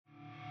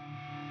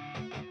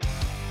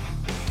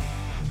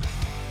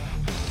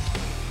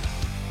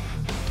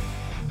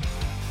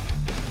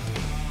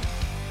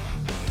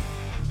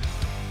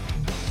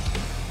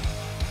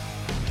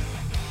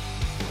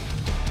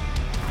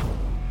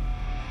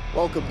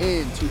Welcome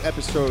into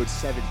episode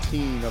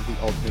 17 of the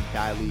Ultimate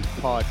Guy League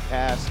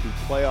podcast. The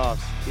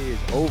playoffs is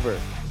over.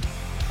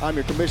 I'm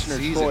your commissioner,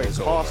 Troy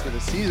Costa. The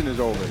season is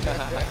over.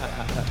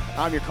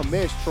 I'm your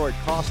commish, Troy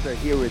Costa,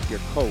 here with your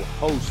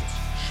co-hosts,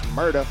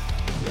 Schmurda.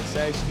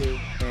 Yes,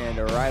 and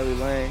Riley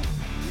Lang.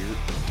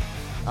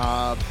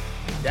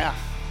 Yeah,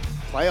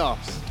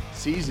 playoffs,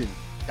 season,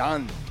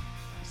 done.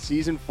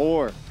 Season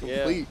 4,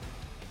 complete.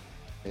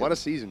 Yeah. What a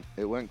season.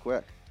 It went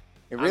quick.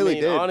 It really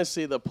did.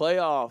 Honestly,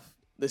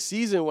 the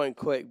season went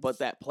quick, but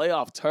that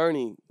playoff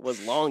tourney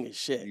was long as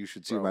shit. You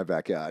should see my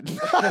backyard. Yo,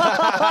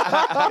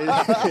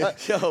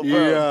 bro.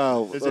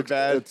 Yeah, Is it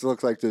bad? It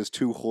looks like there's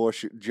two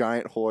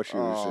giant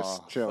horseshoes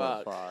just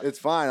chilling. Fuck. It's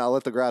fine. I'll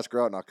let the grass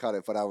grow out and I'll cut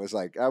it. But I was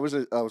like,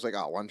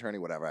 oh, one tourney,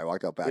 whatever. I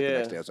walked out back the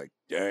next day. I was like,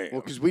 damn.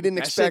 Well, because we didn't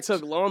That expect shit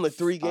took long, like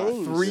 3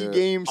 games.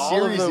 3-game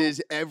All of series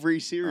them. every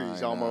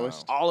series I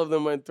almost. All of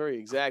them went 3,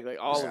 exactly.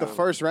 All of The them.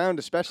 first round A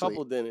especially.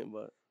 couple didn't,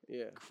 but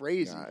yeah.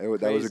 Crazy. Yeah, that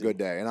was a Crazy. good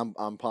day, and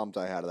I'm pumped.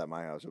 I had it at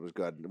my house. It was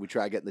good. We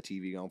tried getting the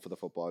TV going for the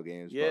football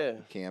games. Yeah.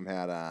 But Cam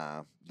had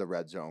the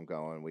red zone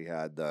going. We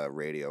had the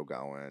radio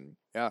going.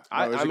 Yeah.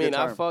 I was a mean, good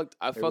I time. fucked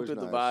was with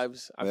the nice.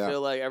 vibes. I Yeah.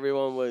 feel like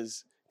everyone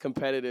was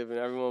competitive and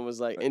everyone was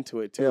like into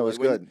it too. Yeah, it was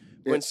Like, when- good.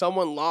 When Yeah.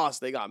 someone lost,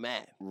 they got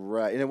mad.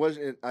 Right, and it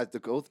wasn't the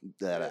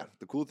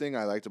cool thing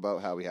I liked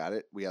about how we had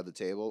it. We had the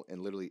table,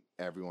 and literally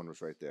everyone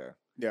was right there.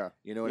 Yeah.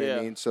 You know what Yeah.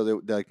 I mean?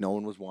 So like no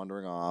one was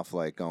wandering off.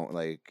 Like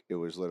it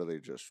was literally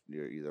just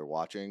you're either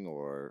watching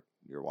or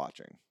you're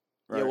watching.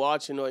 You're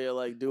watching or you're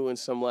like doing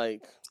some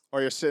like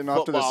Or you're sitting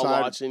off to the football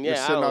side. watching. You're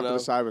Yeah, I sitting don't off to know. the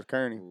side with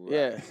Kearney.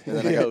 Yeah. And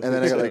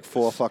then I got like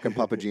 4 fucking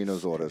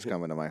Papagino's orders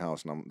coming to my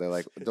house, and they're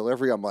like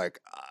delivery. I'm like,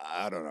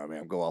 I don't know,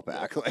 man. Go out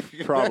back. Like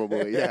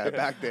Probably, yeah,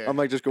 back there. I'm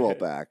like, just go out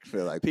back.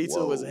 They're like, Pizza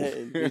whoa. was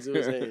hitting. Pizza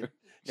was hitting.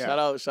 Yeah.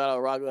 Shout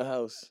out Rockland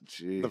House.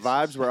 Jeez. The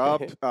vibes were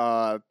up.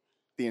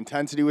 The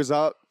intensity was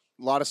up.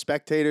 A lot of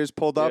spectators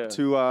pulled up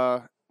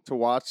to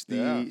watch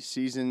the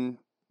season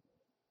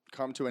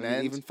come to an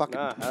end. Even fucking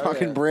hell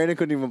yeah. Brandon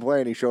couldn't even play,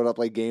 and he showed up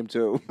like game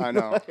 2. I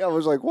know. I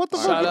was like, what the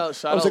fuck? Shout I out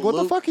was like, Luke.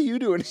 what the fuck are you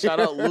doing Shout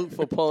here? out Luke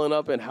for pulling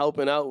up and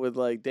helping out with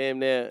like damn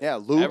near. Yeah,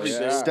 Luke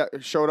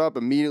Everything. showed up,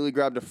 immediately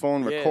grabbed a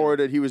phone, Yeah.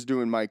 recorded. He was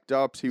doing mic'd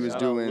ups. He was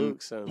Shout out doing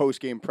Luke, son.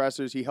 post-game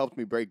pressers. He helped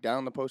me break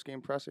down the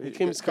post-game presser. He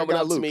keeps Good coming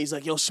guy, up to Luke. me. He's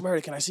like, "Yo,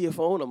 Smurda, can I see your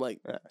phone?" I'm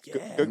like, "Yeah,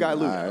 Good guy,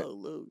 Luke. Alright. Yo,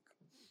 Luke.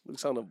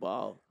 Luke's on the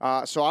ball."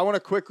 So I want to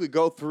quickly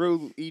go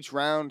through each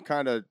round,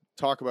 kind of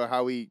talk about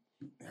how we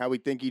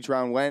think each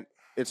round went.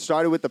 It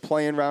started with the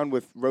play-in round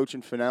with Roach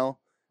and Fennell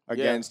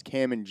against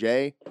Cam and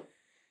Jay.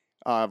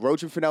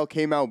 Roach and Fennell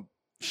came out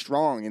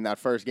strong in that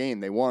first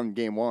game. They won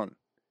game 1.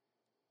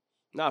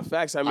 Nah,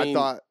 facts. I mean,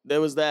 thought- there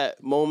was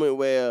that moment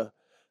where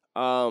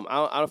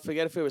I don't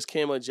forget if it was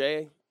Cam or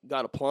Jay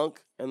got a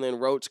plunk, and then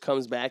Roach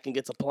comes back and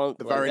gets a plunk.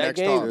 The Like, very that next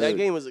game, toss. that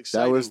game was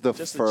exciting. That was the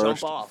just first to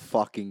jump off.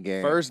 fucking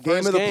game. First game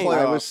First of the game.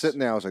 playoffs. I was sitting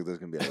there. I was like, "This is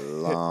gonna be a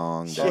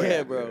long day."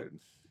 Yeah, bro. dude.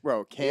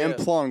 Bro, Cam Yeah.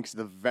 plunks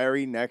the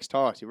very next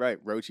toss. You're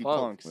right. Roachy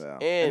plunks. Yeah.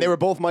 And they were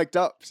both mic'd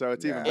up, so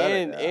it's even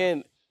Yeah. better.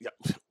 and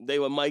they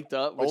were mic'd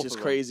up, which Both is of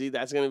them. crazy.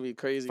 That's gonna be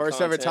crazy. First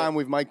ever content. time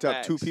we've mic'd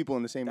up 2 Facts. people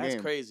in the same That's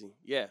game. crazy.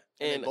 Yeah,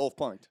 And and they both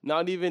plunked.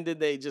 not even did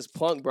they just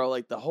plunk, bro.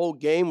 Like the whole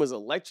game was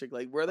electric.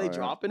 Like were they Oh, yeah.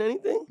 dropping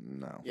anything?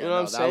 No. You know what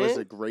I'm that was saying?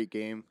 a great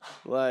game.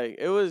 Like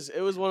it was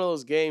one of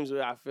those games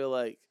where I feel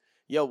like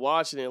you're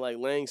watching it, like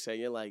Lang said,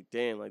 you're like,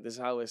 damn, like this is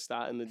how it's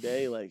starting the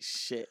day. Like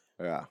shit.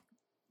 Yeah.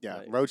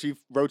 Yeah, Like-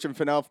 Roach and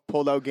Fennell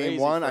pulled out game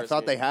Crazy 1. I first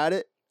thought they game. had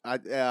it.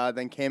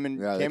 Then Cam and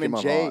Yeah. They Cam came and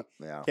out Jay. hot.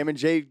 Yeah. Cam and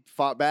Jay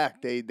fought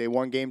back. They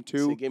won game So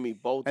 2, give me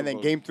both. and of then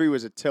them. game 3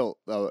 was a tilt,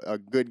 a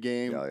good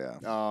game. Yeah.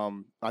 Yeah.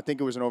 I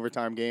think it was an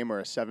overtime game or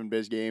a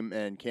 7-biz game,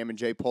 and Cam and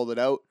Jay pulled it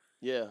out,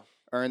 Yeah.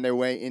 earned their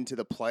way into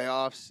the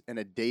playoffs, and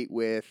a date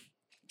with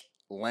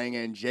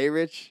Langa and J.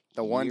 Rich,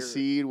 the 1 Yeah.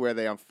 seed, where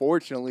they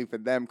unfortunately for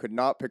them could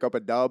not pick up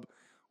a dub.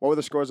 What were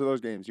the scores of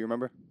those games? Do you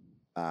remember?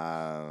 Good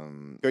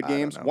I don't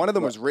games. know. One of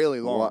them was really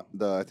long.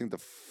 I think the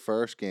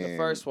first game.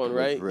 first one, was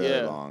right? Really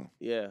Yeah. long.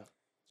 Yeah.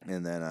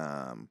 And then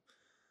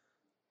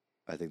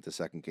I think the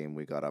second game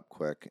we got up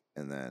quick,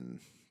 and then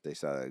they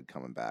started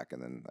coming back,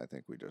 and then I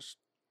think we just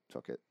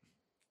took it.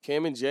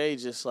 Cam and Jay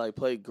just like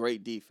played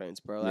great defense,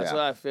 bro. That's Yeah,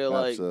 why I feel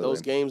like absolutely.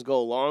 those games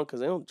go long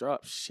because they don't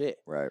drop shit.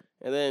 Right.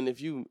 And then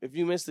if you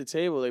miss the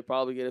table, they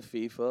probably get a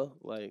FIFA.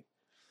 Like,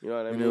 you know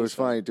what I And mean? it was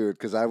So, funny, dude,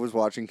 because I was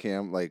watching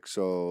Cam. Like,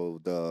 so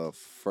the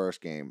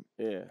first game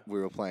Yeah. we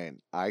were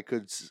playing, I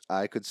could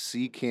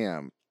see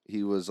Cam.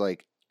 He was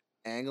like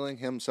angling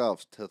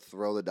himself to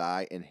throw the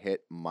die and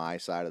hit my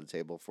side of the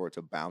table for it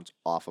to bounce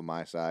off of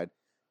my side.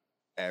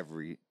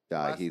 Every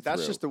die he threw.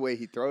 That's just the way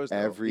he throws.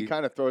 Though. He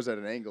kind of throws at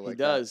an angle. He like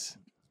does.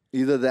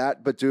 Either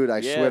that, but dude, I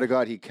Yeah. swear to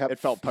God, he kept. It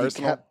felt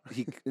personal.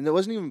 And it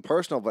wasn't even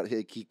personal, but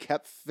he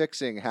kept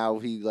fixing how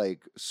he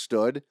like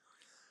stood,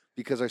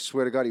 because I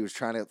swear to God, he was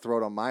trying to throw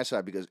it on my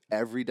side because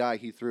every die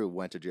he threw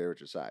went to J.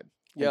 Rich's side.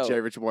 Yo, Jay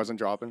Rich wasn't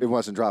dropping. It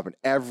wasn't dropping.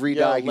 Every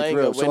die he Langa,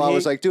 threw. So when I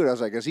was like, dude,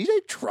 is he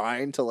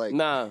trying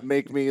to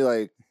make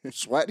me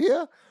sweat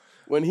here?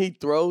 when he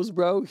throws,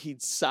 bro, he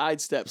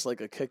sidesteps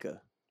like a kicker.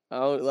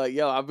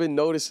 I've been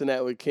noticing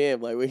that with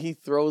Cam. Like when he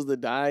throws the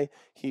die,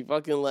 he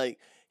fucking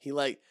he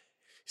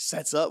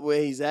sets up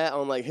where he's at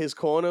on his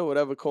corner,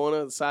 whatever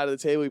corner, the side of the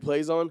table he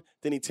plays on.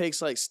 Then he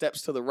takes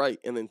steps to the right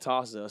and then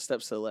tosses it, or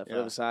steps to the left,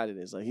 whatever side it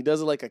is. Like he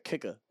does it like a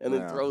kicker and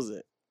then throws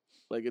it.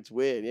 Like it's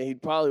weird. Yeah, he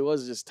probably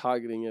was just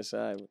targeting your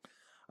side.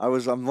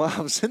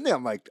 I'm sitting there.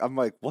 I'm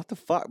like, what the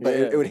fuck? But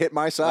it would hit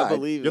my side. I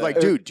believe You're that. like,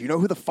 dude, do you know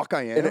who the fuck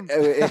I am?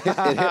 It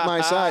hit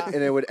my side,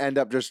 and it would end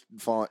up just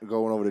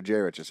going over to Jay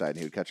Rich's side, and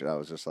he would catch it. I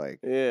was just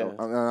like, yeah.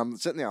 I'm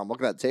sitting there. I'm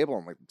looking at the table.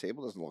 I'm like, the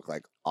table doesn't look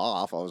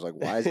off. I was like,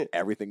 why is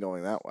everything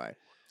going that way?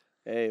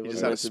 Hey, it He was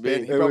just had a meant to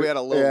spin. be. He probably had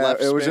a little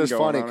left spin. It was just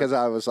going funny on because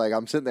I was like,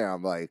 I'm sitting there.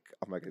 I'm like,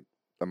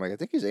 I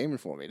think he's aiming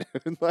for me.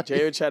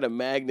 Jay Rich had a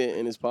magnet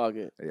in his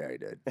pocket. Yeah, he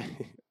did.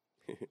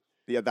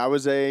 Yeah, that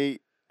was a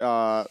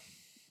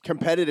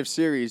competitive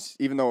series,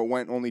 even though it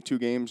went only 2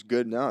 games.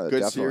 Good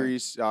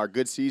series,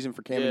 good season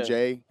for Cam and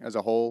Jay as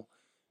a whole.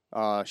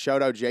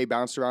 Shout out Jay,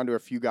 bounced around to a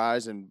few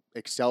guys and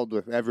excelled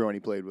with everyone he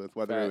played with,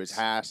 whether it was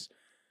Haas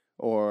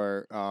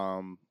or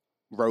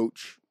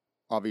Roach,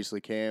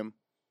 obviously Cam.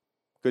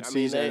 Good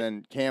season, and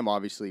then Cam,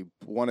 obviously,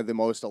 one of the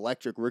most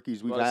electric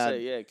rookies we've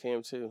had.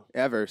 Cam too.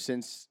 Ever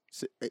since.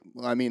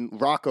 I mean,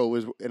 Rocco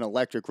was an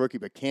electric rookie,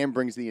 but Cam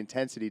brings the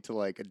intensity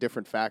to a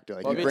different factor.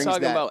 Well, he brings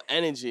talking about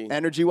energy.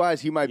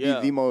 Energy-wise, he might be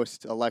the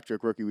most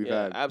electric rookie we've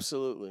had.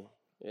 Absolutely.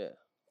 Yeah.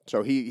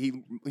 So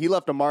he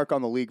left a mark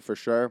on the league for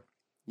sure.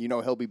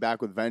 He'll be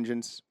back with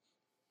vengeance.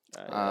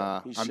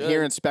 I'm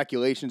hearing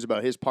speculations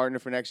about his partner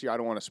for next year. I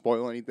don't want to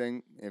spoil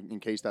anything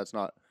in case that's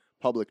not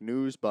public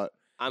news, but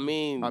I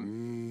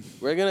mean,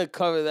 we're gonna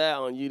cover that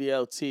on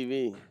UDL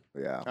TV.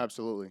 Yeah,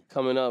 absolutely.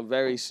 Coming up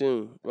very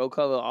soon. We'll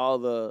cover all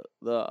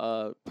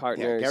the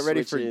partners. Get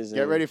ready for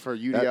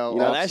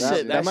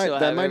UDL.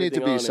 That might need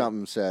to be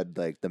something said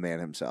like the man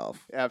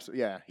himself.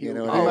 Absolutely. Yeah.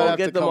 We'll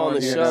get them on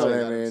the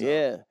show.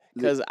 Yeah.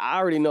 Because I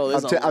already know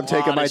there's I'm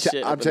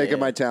taking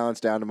my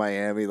talents down to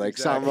Miami,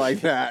 something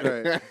like that.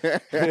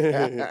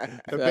 The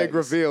big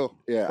reveal.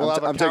 Yeah,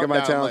 I'm taking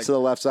my talents to the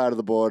left side of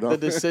the board. The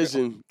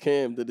decision,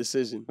 Cam. The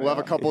decision. We'll have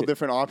a couple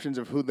different options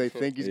of who they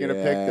think he's gonna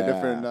pick. The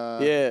different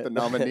the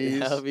nominees.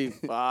 That'll be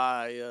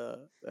fire.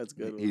 That's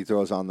good. He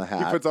throws on the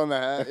hat. He puts on the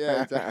hat.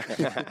 Yeah,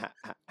 exactly.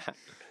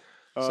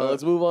 So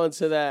let's move on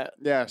to that.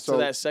 Yeah. So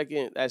that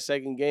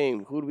second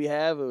game. Who do we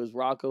have? It was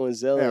Rocco and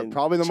Zilla. Yeah,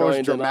 probably the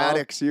most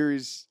dramatic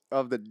series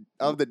of the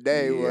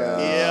day.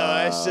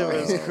 That shit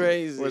was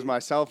crazy. Was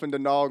myself and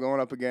Denal going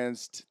up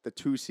against the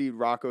 2 seed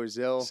Rocco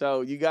Zill.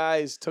 So you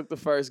guys took the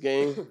first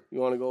game. You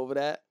want to go over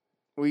that?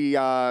 We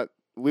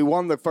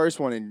won the first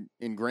one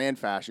in grand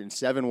fashion,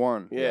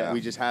 7-1. Yeah.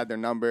 We just had their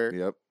number.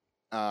 Yep.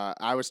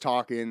 I was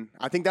talking.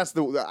 I think that's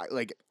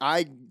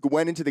I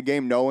went into the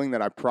game knowing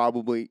that I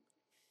probably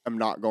am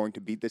not going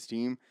to beat this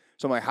team.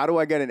 So I'm like, how do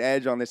I get an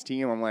edge on this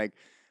team? I'm like,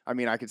 I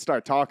mean, I could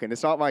start talking.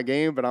 It's not my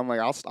game, but I'm like,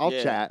 I'll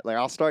chat.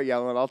 I'll start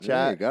yelling. I'll chat.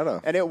 Yeah, you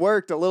gotta. And it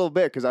worked a little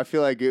bit because I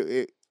feel like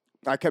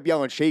I kept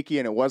yelling shaky,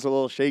 and it was a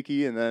little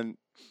shaky. And then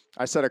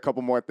I said a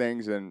couple more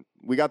things, and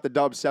we got the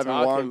dub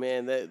 7-1.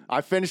 Man, I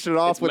finished it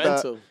off with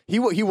mental. He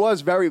was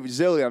very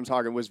resilient.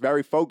 Was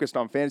very focused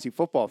on fantasy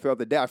football throughout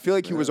the day. I feel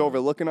like he was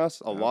overlooking us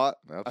a lot.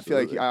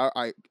 Absolutely. I feel like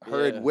I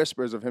heard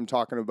whispers of him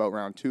talking about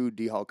round 2,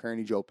 D. Hall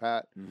Kearney, Joe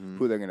Pat,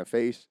 who they're gonna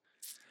face.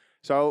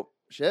 So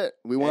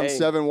we won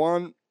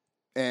 7-1,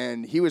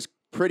 and he was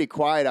pretty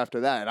quiet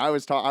after that. I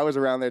was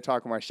around there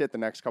talking my shit the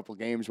next couple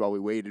games while we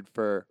waited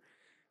for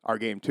our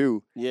game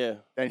 2. Yeah.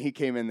 Then he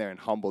came in there and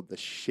humbled the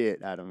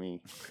shit out of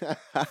me.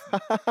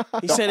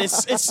 He said,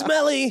 it's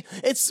smelly.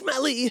 It's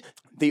smelly.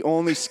 The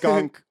only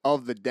skunk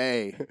of the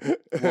day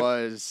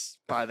was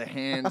by the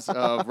hands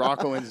of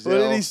Rocco and Zill.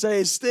 What did he say?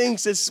 It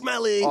stinks. It's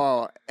smelly.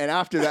 Oh, and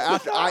after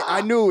that,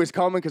 I knew it was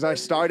coming because I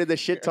started the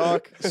shit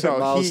talk. So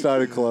mouth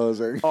started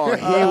closing. Oh,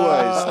 he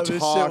was talking.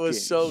 This shit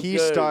was so he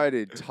good.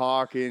 started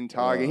talking.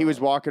 He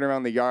was walking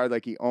around the yard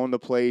like he owned the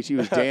place. He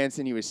was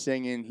dancing. He was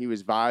singing. He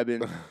was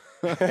vibing.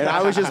 And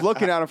I was just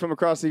looking at him from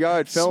across the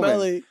yard filming.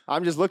 Smelly.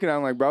 I'm just looking at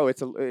him like, bro,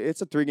 it's a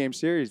 3-game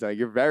series. Like,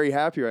 you're very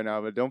happy right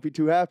now, but don't be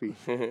too happy.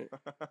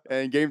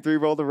 And game 3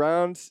 rolled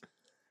around.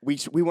 We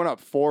went up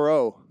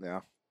 4-0. Yeah.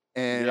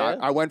 And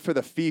I went for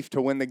the fief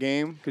to win the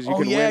game because you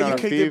can win on a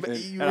fief.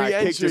 And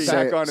I kicked it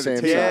back onto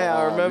the table. Yeah,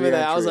 I remember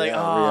that. I was like,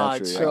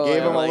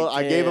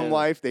 I gave him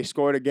life. They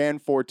scored again,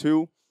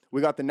 4-2.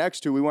 We got the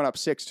next 2. We went up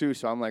 6-2.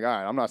 So I'm like, all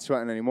right, I'm not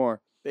sweating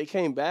anymore. They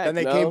came back. Then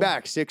they came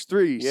back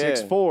 6-3,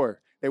 6-4.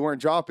 They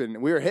weren't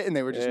dropping. We were hitting.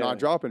 They were just not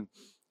dropping.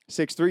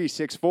 6-3,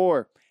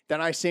 6-4.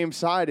 Then I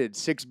same-sided,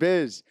 6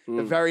 biz.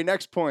 The very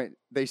next point,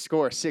 they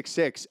score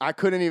 6-6. I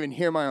couldn't even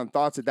hear my own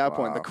thoughts at that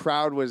point. The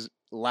crowd was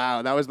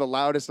loud. That was the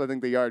loudest I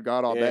think the yard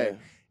got all day.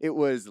 It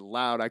was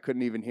loud. I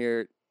couldn't even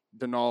hear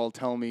Denal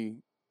tell me,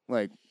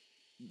 that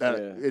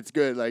it's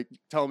good,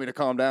 telling me to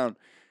calm down.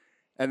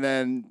 And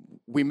then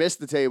we missed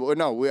the table. Or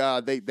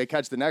no, they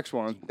catch the next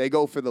one. They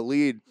go for the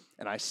lead,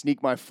 and I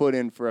sneak my foot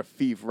in for a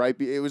fief.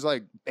 It was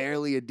like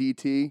barely a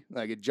DT.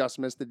 Like it just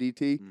missed the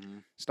DT.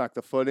 Snuck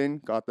the foot in,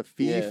 got the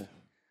fief. Yeah.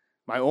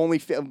 My only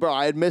bro,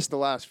 I had missed the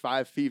last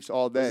 5 fiefs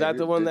all day. Is that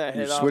the one that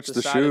hit off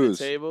the side of the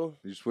table?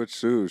 You switched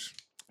shoes.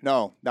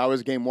 No, that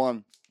was game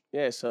 1.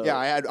 Yeah, so yeah,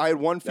 I had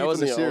 1 fief in the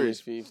series. That wasn't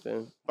series,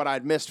 then. but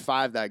I'd missed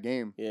 5 that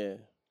game. Yeah,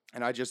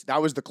 and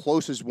that was the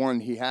closest one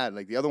he had.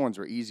 Like the other ones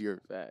were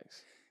easier.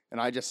 Facts. And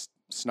I just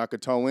snuck a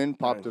toe in,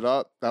 popped it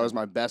up. That was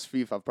my best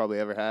fief I've probably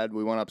ever had.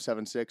 We went up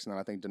 7-6, and then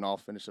I think Denal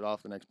finished it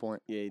off the next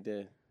point. Yeah, he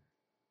did.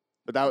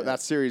 But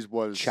that series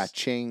was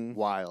cha-ching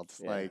wild.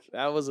 Yeah. Like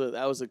that was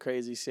a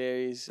crazy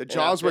series. The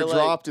jaws were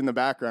dropped in the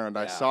background.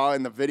 I saw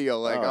in the video.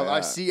 Like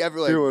I see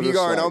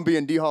Bigar and Umbi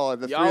and D-Hall.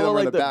 The three of them were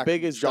in like the back,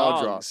 biggest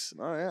jaw dogs.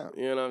 drop. Oh yeah.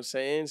 You know what I'm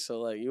saying?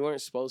 So like you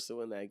weren't supposed to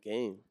win that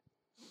game.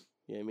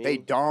 You know what I mean? They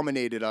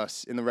dominated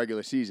us in the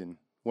regular season.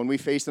 When we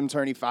faced them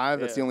tourney 5,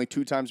 that's the only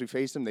 2 times we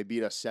faced them. They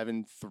beat us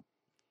 7-3.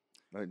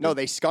 No,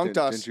 they skunked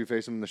us. Didn't you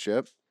face them in the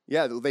ship?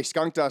 Yeah, they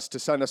skunked us to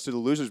send us to the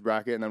losers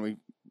bracket, and then we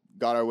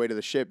got our way to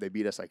the ship. They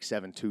beat us like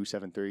 7-2,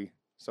 7-3.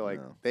 So like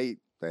they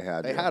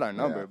had our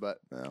number, but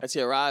that's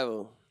your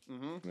rival.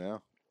 Mm-hmm. Yeah.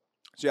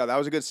 So yeah, that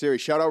was a good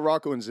series. Shout out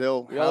Rocco and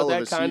Zill. You know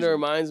what that kind of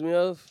reminds me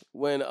of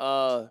when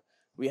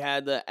we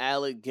had the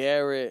Alec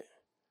Garrett,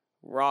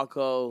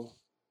 Rocco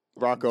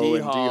and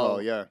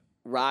D-Hall, yeah,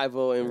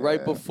 rival, and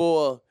right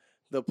before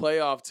the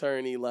playoff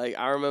tourney, like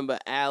I remember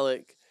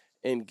Alec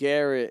and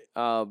Garrett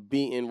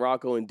beating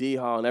Rocco and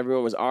D-Hall, and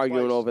everyone was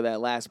arguing over that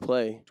last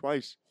play.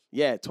 Twice.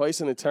 Yeah,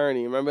 twice in the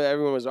tourney. Remember,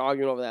 everyone was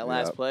arguing over that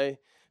last play.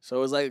 So it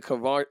was like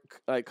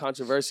a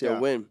controversial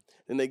win.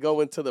 Then they go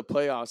into the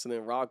playoffs, and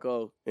then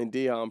Rocco and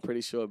D-Hall, I'm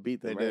pretty sure,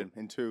 beat them. They did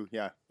in 2,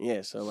 yeah.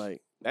 Yeah, so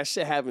like that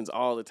shit happens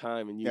all the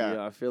time in UDL.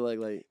 I feel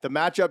like the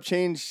matchup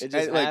change. It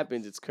just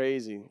happens. It's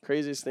crazy.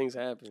 Craziest things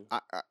happen.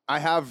 I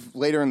have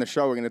later in the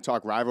show we're going to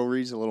talk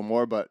rivalries a little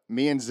more, but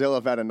me and Zill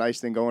have had a nice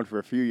thing going for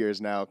a few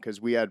years now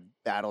because we had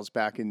battles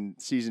back in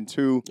season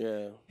 2.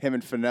 Yeah, him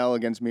and Fennell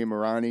against me and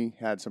Marani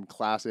had some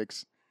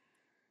classics.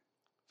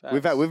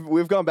 Facts.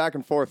 We've gone back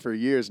and forth for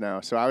years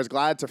now, so I was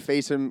glad to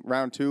face him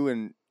round 2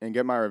 and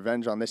get my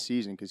revenge on this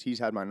season because he's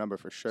had my number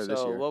for sure this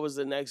year. So what was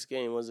the next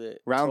game? Was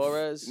it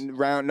Torres?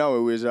 No,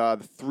 it was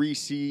the 3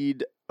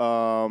 seed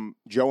Joe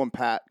and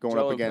Pat going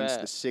up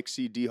against the 6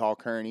 seed D-Hall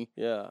Kearney.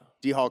 Yeah,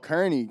 D-Hall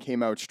Kearney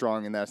came out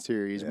strong in that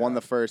series, won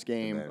the first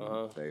game,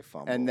 and they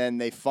fumbled. And then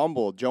they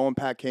fumbled. Joe and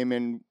Pat came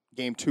in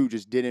game 2,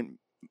 just didn't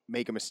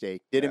make a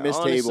mistake, didn't miss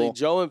honestly, table.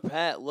 Joe and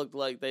Pat looked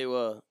like they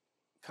were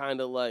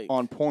kind of like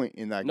on point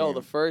in that game. No,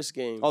 the first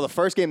game. Oh, the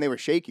first game they were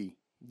shaky.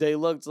 They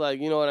looked like,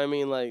 you know what I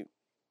mean, like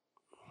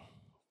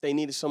they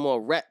needed some more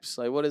reps.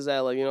 Like what is that?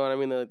 Like, you know what I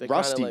mean? They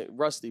rusty. Kind of like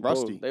rusty.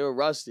 Boom. They were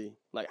rusty.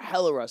 Like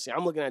hella rusty.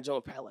 I'm looking at Joe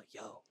and Pat like,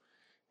 yo.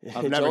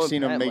 I've never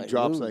seen them make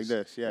drops like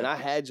this. Yeah. And I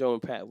had Joe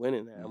and Pat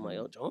winning that. I'm like,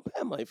 oh, Joe and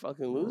Pat might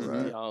fucking lose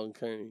to D-Hall and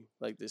Kearney,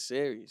 like this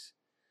series.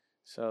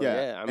 So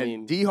yeah, I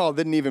mean, D-Hall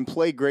didn't even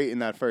play great in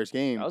that first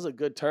game. That was a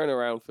good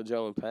turnaround for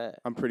Joe and Pat.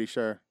 I'm pretty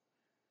sure.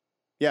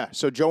 Yeah,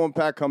 so Joe and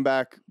Pat come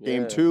back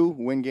game 2,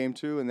 win game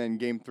 2, and then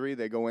game 3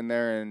 they go in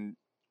there and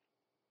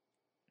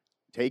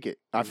take it.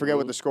 I forget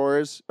what the score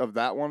is of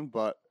that one,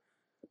 but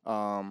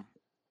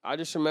I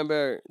just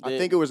remember I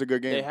think it was a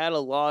good game. They had a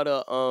lot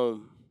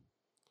of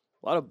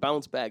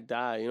bounce back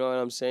die. You know what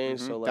I'm saying?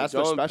 Mm-hmm. So like That's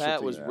Joe and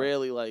Pat was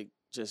really like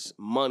just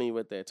money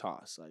with their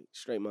toss, like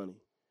straight money.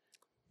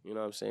 You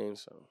know what I'm saying?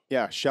 So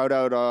yeah, shout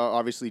out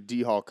obviously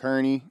D-Hall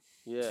Kearney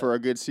for a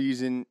good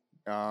season.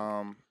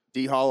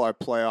 D-Hall, our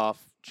playoff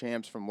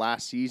champs from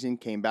last season,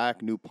 came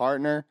back, new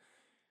partner,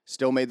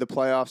 still made the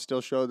playoffs,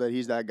 still showed that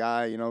he's that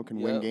guy, you know, can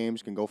win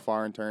games, can go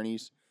far in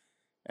tourneys.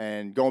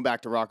 And going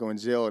back to Rocco and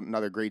Zill,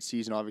 another great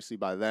season, obviously,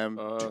 by them.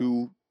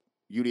 2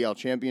 UDL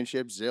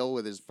championships. Zill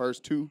with his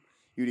first 2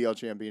 UDL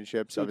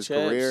championships of his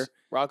career.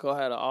 Rocco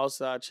had an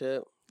all-star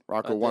chip.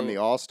 Rocco won the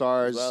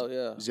All-Stars. Well,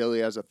 yeah.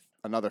 Zilly has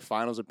another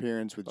finals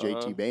appearance with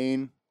JT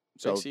Bain.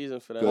 So big season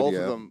for them. Both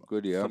of them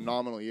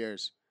phenomenal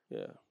years.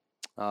 Yeah.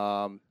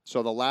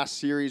 So the last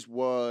series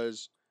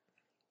was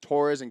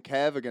Torres and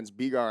Kev against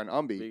Bigar and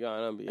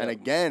Umbi. And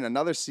again,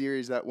 another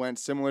series that went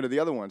similar to the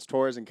other ones.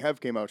 Torres and Kev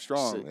came out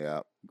strong.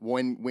 Yeah.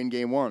 Win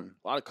game 1.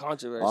 A lot of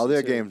controversy. All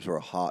their games were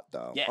hot,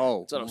 though. Yeah,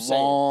 that's what I'm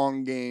long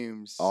saying.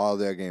 Games. All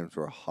their games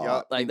were hot.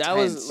 Yep, like intense. that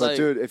was like, but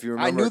dude, if you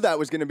remember, I knew that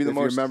was going to be the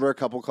most. If you remember a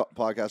couple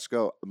podcasts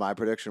ago, my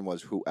prediction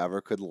was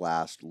whoever could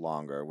last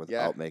longer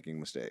without making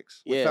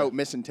mistakes. Without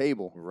missing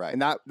table. Right.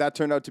 And that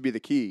turned out to be the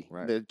key.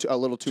 Right. A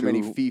little too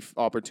many FIFA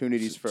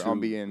opportunities for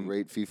Umbi and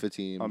great FIFA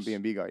teams. Umbi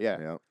and Bigar.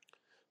 Yeah.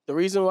 The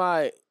reason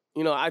why,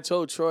 you know, I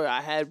told Troy I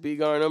had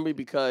Bigar and Umbi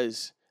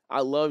because I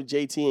love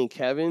JT and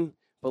Kevin.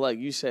 But like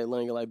you said,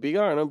 Langa, like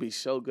Bigar and Umbi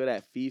so good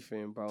at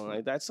FIFA, bro.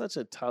 Like that's such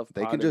a tough.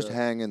 They can just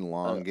hang in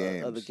long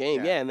games of the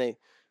game. Yeah, and they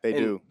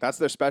do. That's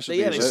their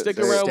specialty. They stick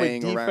around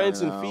with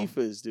defense and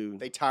FIFAs, dude.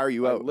 They tire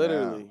you out,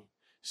 literally. Yeah.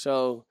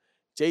 So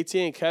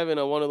JT and Kevin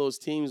are one of those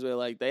teams where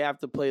like they have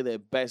to play their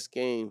best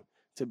game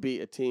to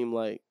beat a team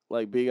like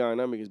like BR and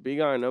Umbi because BR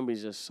and Umbi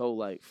is just so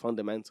like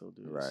fundamental,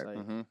 dude. It's Right.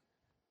 like,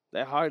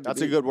 they're hard. That's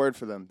to a beat. good word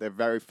for them. They're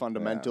very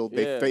fundamental.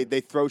 Yeah.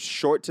 They throw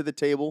short to the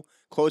table,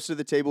 close to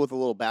the table with a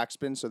little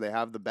backspin, so they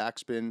have the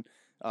backspin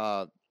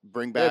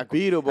bring They're back,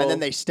 beatable. and then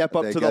they step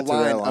up They to the get to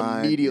their line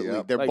line, immediately.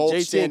 yep. They're like both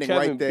JT standing and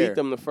Kevin right there. beat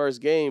them the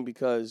first game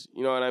because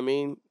you know what I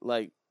mean.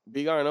 Like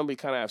BR and Umbi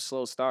kind of have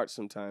slow starts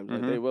sometimes.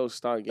 Like they will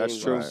start That's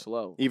games true. real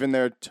slow. Even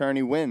their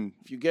tourney win.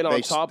 If you get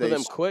on top of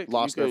them quick,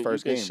 lost you their can,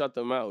 first you can game. shut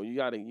them out. You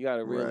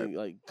gotta really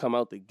like come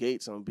out the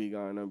gates on BR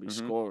and Umbi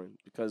scoring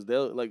because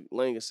they'll like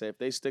Langa said if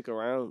they stick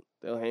around,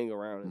 they'll hang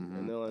around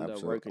and they'll end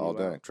up working all you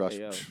day.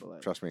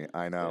 out. Trust me,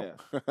 I know.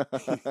 Yeah.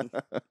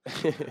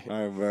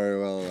 I'm very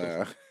well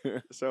aware.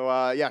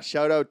 So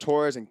shout out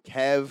Torres and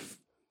Kev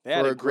They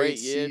had for a great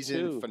year, season,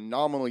 too.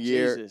 phenomenal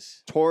year.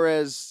 Jesus.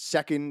 Torres,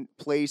 second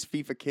place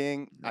FIFA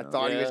King. I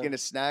thought he was Yeah. going to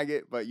snag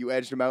it, but you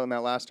edged him out in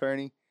that last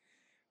tourney.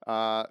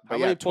 How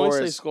many points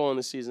they score in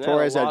the season?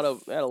 Torres they had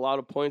a lot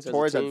of points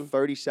Torres as a team. had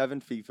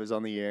 37 FIFAs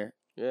on the year,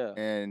 Yeah.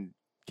 and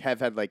Kev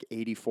had like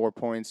 84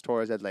 points.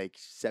 Torres had like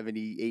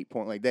 78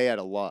 points. Like they had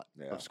a lot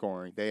of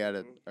scoring. They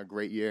had a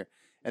great year,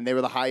 and they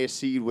were the highest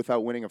seed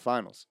without winning a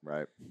finals.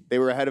 Right. They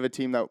were ahead of a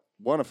team that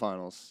won a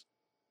finals.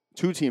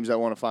 Two teams that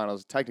won a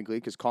finals technically,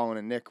 because Colin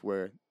and Nick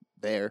were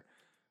there.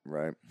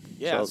 Right.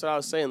 Yeah, So that's what I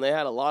was saying. They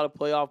had a lot of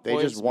playoff they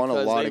points just won a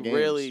because lot they of games.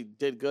 really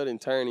did good in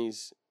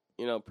tourneys,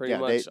 pretty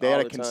much they all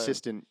had a the time.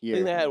 consistent I year.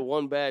 think they had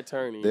one bad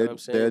tourney, you know what I'm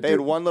saying? They had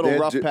one little they're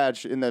rough due-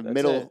 patch in the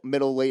That's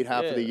middle late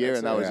half of Yeah, the year, that's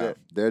and that was it.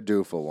 They're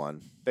due for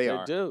one. They They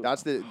are. do.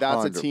 That's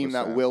a team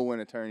that 100%. will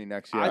win a tourney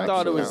next year. I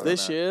thought it was count on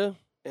this that. year,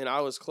 and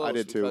I was close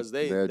did too. because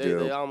they They're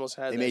due. almost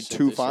had They that made shit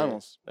two this year.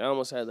 finals. They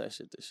almost had that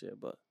shit this year,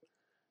 but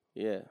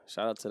yeah,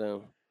 shout out to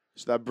them.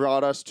 So that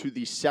brought us to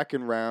the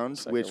second round,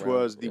 which round,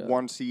 was the yeah.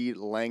 1 seed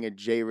Langa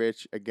J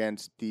Rich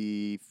against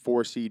the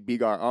 4 seed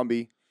Bigar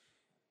Umbi.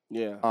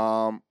 Yeah.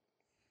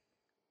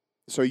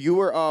 So you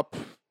were up.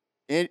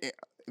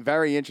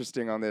 Very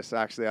interesting on this,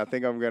 actually. I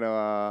think I'm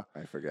gonna.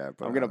 I forgot.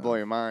 But I'm gonna blow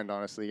your mind.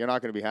 Honestly, you're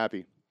not gonna be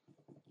happy.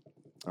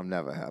 I'm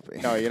never happy.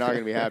 No, you're not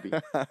gonna be happy.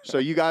 So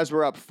you guys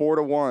were up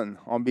 4-1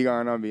 on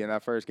Bigar and Umbi in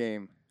that first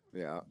game.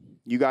 Yeah.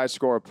 You guys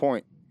score a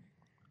point.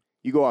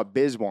 You go up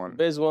Biz 1.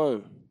 Biz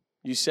won.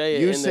 You say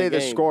it You in say the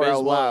game. score Biz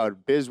out won.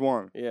 loud. Biz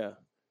 1. Yeah.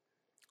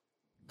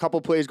 Couple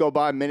plays go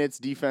by, minutes,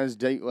 defense,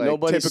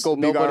 Nobody typical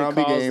Bigar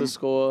Umbi calls game. the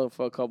score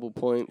for a couple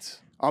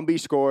points. Umbi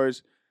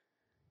scores.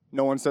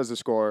 No one says the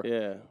score.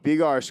 Yeah.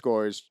 Bigar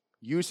scores.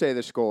 You say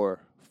the score.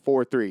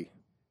 4-3.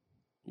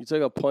 You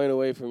took a point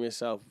away from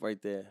yourself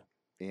right there.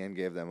 Ian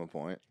gave them a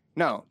point.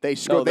 No, they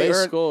scored. No, they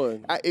earned,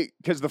 scored.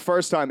 Because the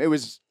first time it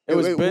was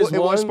Biz it one?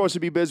 was supposed to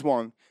be Biz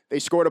 1. They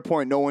scored a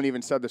point. No one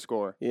even said the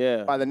score.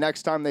 Yeah. By the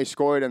next time they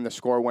scored and the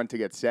score went to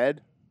get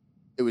said,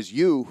 it was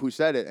you who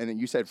said it, and then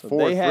you said 4-3.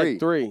 They had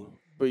 3,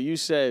 but you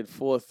said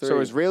 4-3. So it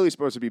was really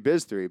supposed to be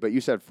Biz 3, but you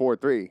said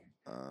 4-3.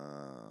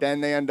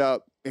 Then they end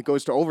up. It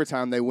goes to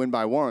overtime. They win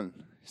by 1.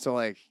 So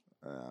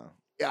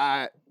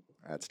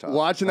That's tough.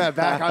 watching that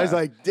back, I was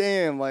like,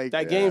 damn, like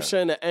that game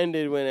shouldn't have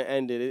ended when it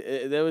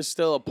ended. There was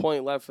still a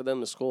point left for them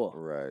to score.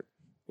 Right.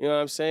 You know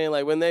what I'm saying?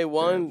 Like when they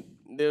won,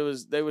 they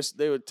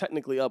were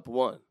technically up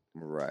 1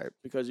 Right.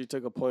 because you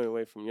took a point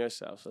away from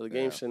yourself. So the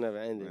game shouldn't have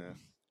ended. Yeah.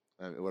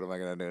 What am I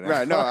gonna do now?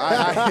 Right, no,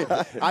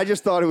 I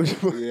just thought it was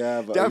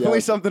Yeah, but definitely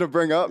yeah. something to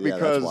bring up Yeah, that's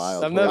because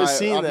wild. I've never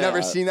seen I've that.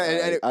 never seen that,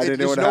 and I didn't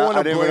there's even no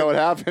one to know blame. what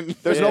happened.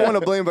 There's no Yeah. one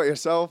to blame but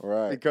yourself,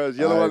 Right. Because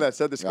you're the one that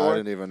said the I score.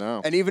 didn't even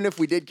know. And even if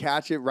we did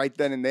catch it right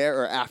then and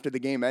there or after the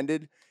game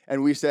ended,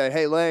 and we said,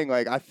 "Hey, Lang,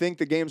 like I think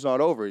the game's not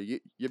over,"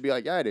 you'd be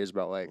like, "Yeah, it is,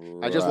 bro. Like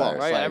I just Right. lost."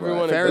 Right, Like,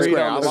 everyone fair and agreed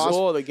square. on I the lost.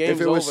 score. The game's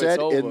If it was over, said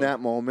it's over. in that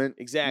moment,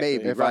 Exactly.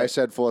 Maybe. if Right. I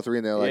said 4-3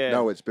 and they're like, Yeah.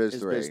 no, it's Biz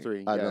It's 3, Biz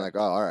 3, I'd yeah. be like, oh,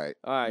 all right.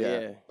 All right,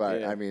 yeah.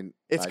 But yeah. I mean,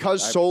 It's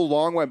because so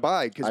long went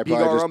by. Because I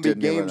probably Bigar just Umbi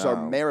didn't even games are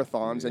know.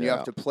 marathons, and you have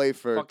Yeah. to play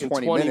for fucking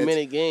 20 minutes.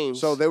 20-minute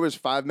games. So there was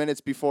 5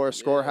 minutes before a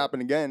score Yeah.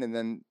 happened again, and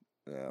then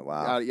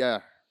wow.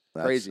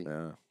 That's crazy.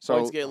 Yeah. So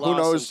points get who lost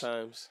knows?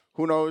 sometimes.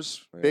 Who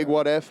knows? Big Yeah.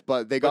 what if?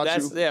 But they But got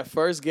that's you.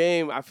 first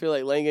game. I feel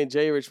like Langa and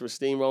J Rich were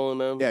steamrolling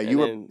them. Yeah, and you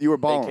were- then you were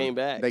balling. They came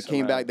back. They came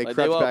somehow. back, they like,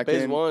 crept were up back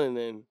Biz in. 1 and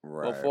then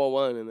Right.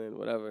 4-1 and then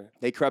whatever.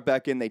 They crept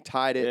back in. They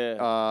tied it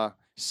Yeah.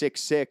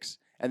 6-6,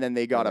 and then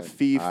they got a And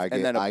thief, I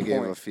and then a I point,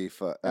 gave a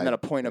FIFA. and then a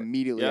point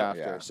immediately Yeah. after.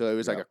 Yeah. So it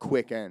was like Yeah. a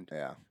quick end.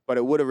 Yeah. But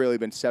it would have really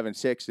been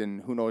 7-6,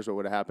 and who knows what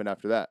would have happened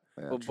after that.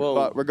 Yeah, But true. boom.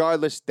 But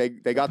regardless, they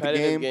got the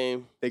Competitive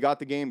game. They got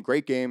the game.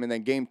 Great game. And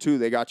then game 2,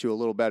 they got you a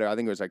little better. I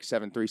think it was like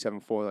 7-3,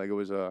 7-4. Like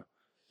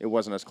it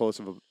wasn't as close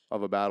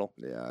of a battle.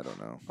 Yeah, I don't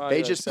know. Probably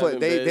They like just 7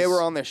 played. They Biz.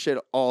 were on their shit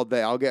all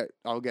day. I'll get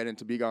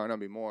into Bigar and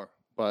Umbi more.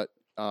 But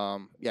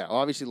yeah,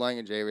 obviously Lang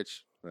and J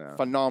Rich, Yeah.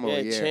 phenomenal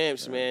Yeah, year.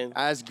 champs, man.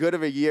 As good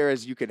of a year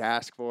as you could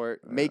ask for.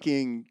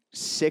 Making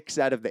 6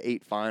 out of the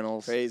 8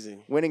 finals.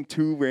 Crazy. Winning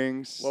 2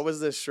 rings. What was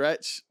the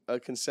stretch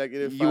of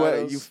consecutive you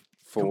finals?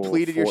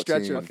 completed your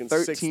stretch 14. of Fucking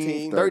 13,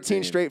 16.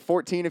 13 straight,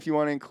 14 if you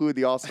want to include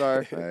the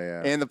All-Star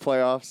Yeah. and the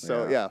playoffs.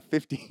 So, Yeah.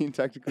 15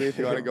 technically if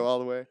you want to go all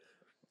the way.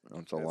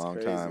 That's a That's long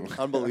crazy. time.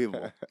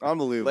 Unbelievable.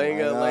 Unbelievable.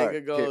 Langa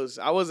know. goes.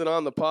 I wasn't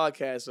on the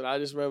podcast, but I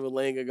just remember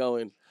Langa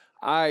going,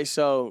 All right,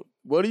 so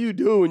what do you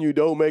do when you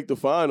don't make the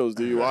finals?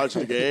 Do you watch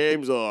the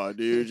games or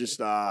do you just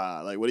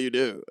like what do you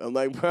do? I'm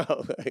like, bro,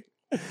 like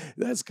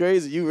that's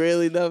crazy. You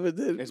really never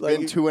did. It's like,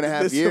 been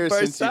 2.5 this years the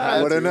first since you time.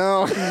 had Wouldn't to.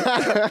 know.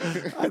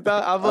 I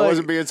thought I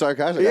wasn't being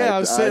sarcastic. Yeah,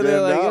 I'm sitting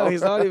there like, know. yo,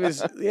 he's not even.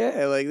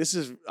 Yeah, like this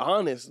is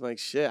honest. I'm like,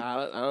 shit, I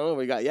don't know.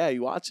 We got. Yeah,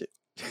 you watch it.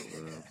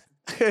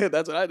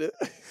 That's what I do.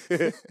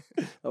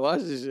 I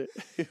watch this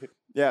shit.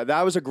 Yeah,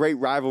 that was a great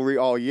rivalry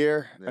all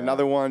year. Yeah.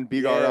 Another one,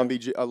 Bigar, Yeah.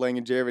 Umbi,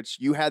 Langa, Javich.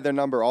 You had their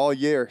number all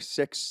year,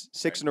 six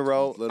in a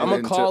row.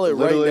 I'ma call it right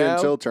literally now.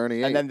 until turning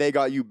 8. And then they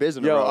got you biz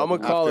in a Yo, row. I'ma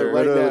call it after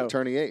right literally now.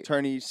 turning 8.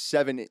 Turning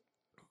 7,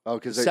 Oh,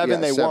 because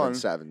 7 they won.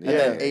 7. and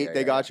then 8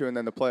 they got you, and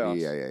then the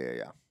playoffs.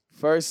 Yeah.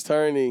 First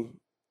tourney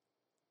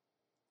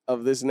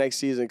of this next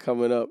season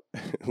coming up,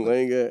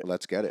 Langa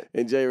Let's get it.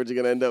 and Jay are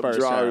going to end up First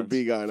drawing rounds.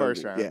 Bigar.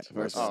 First round. Yeah,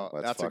 first round.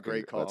 Oh, that's a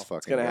great call. Let's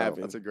fucking gonna go.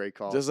 happen. That's a great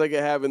call. Just like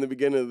it happened in the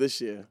beginning of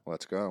this year.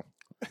 Let's go.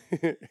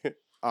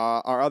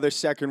 Our other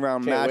second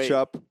round Can't wait.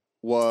 matchup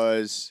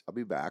was I'll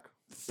be back.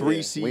 3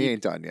 Yeah. seed. We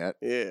ain't done yet.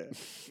 Yeah.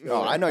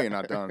 Oh, I know you're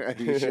not done. Are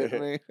you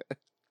shitting me?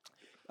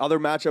 Other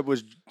matchup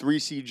was 3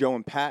 seed Joe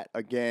and Pat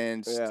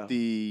against Yeah.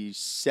 the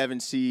 7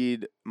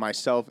 seed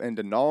myself and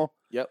Denal.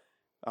 Yep.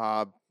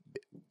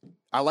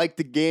 I like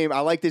the game. I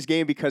like this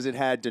game because it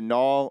had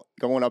Denal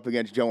going up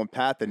against Joe and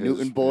Pat, the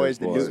Newton boys,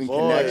 the Newton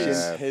connection.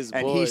 Yeah. His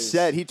And boys.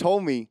 he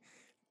told me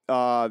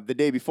the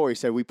day before, he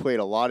said, we played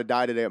a lot of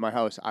die today at my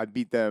house. I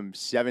beat them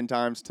 7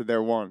 times to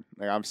their 1.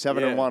 Like I'm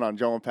 7-1 on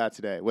Joe and Pat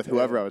today with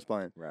whoever I was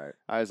playing. Right.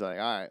 I was like,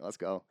 all right, let's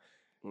go.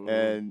 Mhm.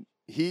 And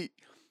he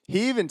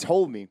even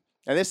told me,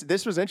 and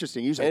this was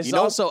interesting. He was And like, it's you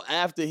know, also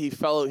after he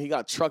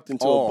got trucked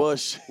into Oh. a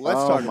bush. let's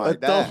Oh talk my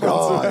about that.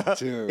 God,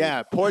 dude.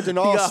 Yeah, poor He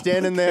Denal got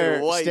standing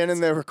fucking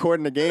there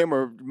recording the game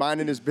or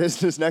minding his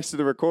business next to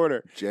the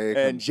recorder.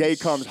 Jay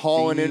comes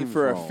hauling in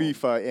for a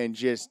FIFA and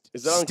just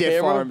Is that on stiff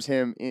camera? arms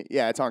him.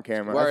 Yeah, it's on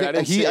camera. Word. I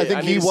didn't see I it. think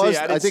I he didn't see was. it.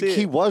 I I didn't think see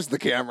he it. was the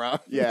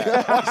camera.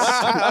 Yeah.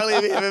 I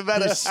don't even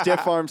better. He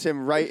stiff arms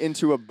him right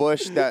into a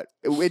bush that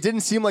it didn't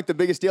seem like the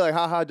biggest deal. Like,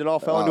 haha,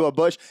 Denal fell into a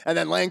bush. And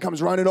then Lang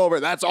comes running over.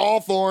 That's all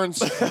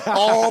thorns.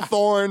 All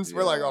thorns.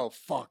 We're like, oh,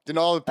 fuck.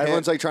 Denal.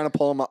 Everyone's like trying to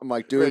pull him up. I'm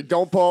like, dude,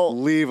 don't pull.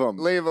 leave him.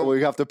 Leave him.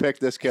 We have to pick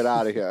this kid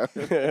out of here.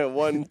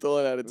 One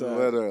thorn at a time.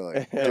 Literally.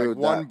 Like Dude,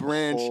 one that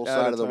branch whole at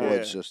side a of the time.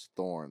 woods, Yeah. just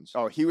thorns.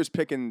 Oh, he was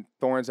picking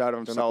thorns out of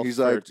himself. He's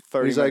for like,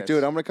 30 he's like, minutes.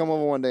 dude, I'm gonna come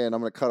over one day and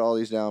I'm gonna cut all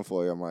these down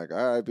for you. I'm like,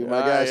 all right, be my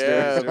Ah, guest,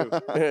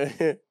 yeah.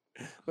 dude.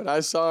 But I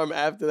saw him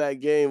after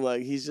that game,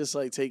 like he's just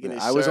like taking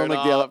his I was on shirt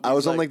like off. I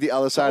was on like the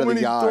other side how of the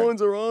many yard.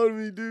 thorns are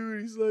on me,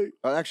 dude? He's like,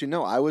 Actually,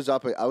 no, I was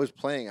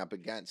playing up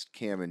against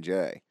Cam and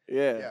Jay,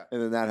 yeah, Yeah.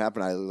 and then that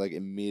happened. I like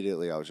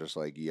immediately, I was just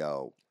like,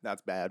 yo,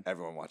 That's bad.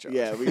 everyone watch out.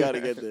 yeah, we got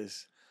to get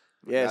this.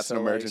 Yeah, That's so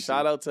an like, emergency.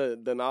 shout out to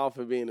Denal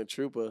for being a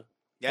trooper.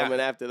 Yeah. Coming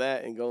after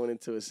that and going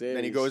into a series.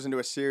 Then he goes into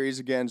a series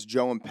against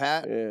Joe and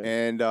Pat. Yeah.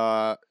 And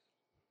the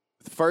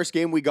first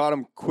game, we got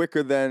him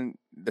quicker than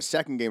the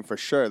second game for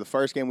sure. The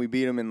first game, we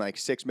beat him in like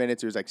 6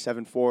 minutes. It was like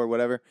 7-4 or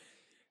whatever.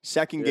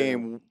 Second Yeah.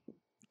 game,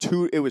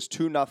 it was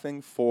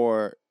 2-0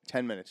 for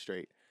 10 minutes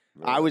straight.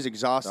 I was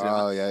exhausted.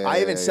 Oh, yeah,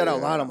 I even said out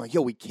yeah. loud, I'm like,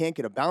 yo, we can't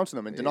get a bounce on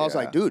them. And Denal's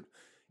Yeah. like, dude,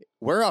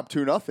 we're up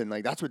 2-0.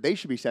 Like, that's what they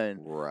should be saying.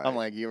 Right. I'm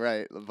like, you're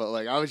right. But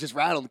like, I was just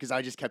rattled because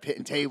I just kept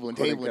hitting table and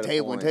Couldn't table and get a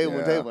table and point, table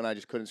and yeah. table, and I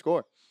just couldn't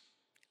score.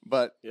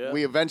 But Yeah.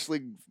 we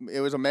eventually,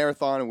 it was a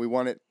marathon, and we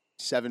won it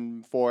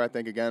 7-4, I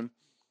think, again.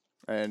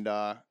 And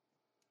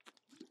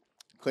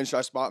clinched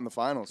our spot in the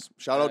finals.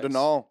 Shout out Nice.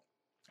 Denal.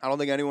 I don't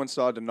think anyone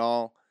saw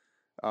Denal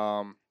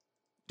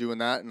doing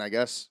that, and I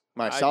guess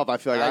myself, I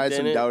feel like I had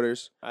some didn't.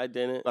 doubters. I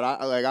didn't. But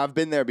I've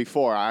been there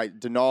before.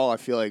 Denal, I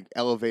feel like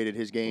elevated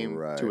his game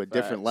Right. to a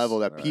different Facts. level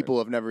that Right. people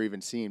have never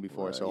even seen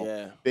before. Right. So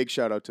Yeah, big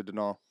shout out to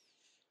Denal.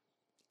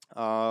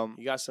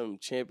 he got some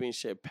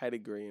championship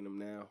pedigree in him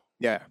now.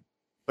 Yeah.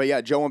 But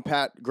yeah, Joe and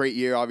Pat, great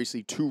year.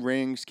 Obviously, 2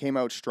 rings, came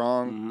out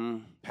strong. Mm-hmm.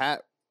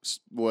 Pat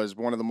was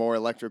one of the more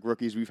electric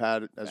rookies we've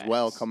had as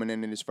well, Facts. coming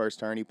in his first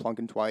turn. He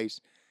plunking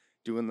twice,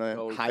 doing the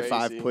Going high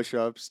five crazy.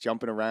 push-ups,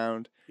 jumping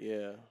around.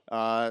 Yeah,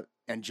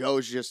 And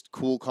Joe's just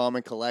cool, calm,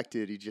 and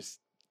collected. He just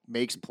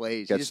makes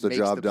plays. He Gets just the makes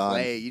job the done.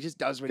 play. He just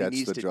does what he Gets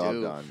needs the to job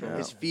do. done, yeah.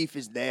 His feet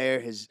is there.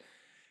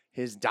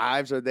 His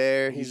dives are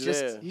there. He's just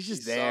there. he's just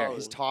He's there. solid.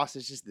 His toss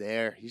is just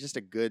there. He's just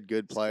a good He's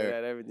good player.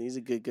 at everything. He's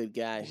a good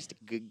guy. Just a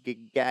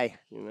good guy.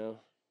 You know.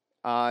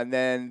 And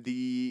then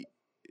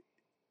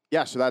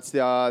so that's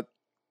the.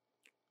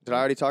 Did I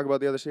already talk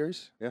about the other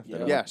series? Yeah. Yeah.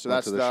 they Yeah, went so to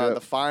that's the the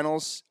ship.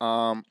 finals.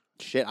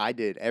 Shit, I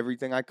did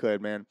everything I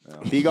could, man. Yeah.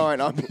 Bigar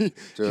and Umbi,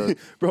 Dude.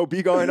 bro.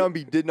 Bigar and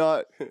Umbi did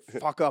not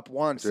fuck up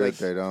once. Dude, Like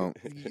they don't.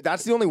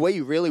 that's the only way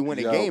you really win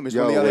a Yo, game is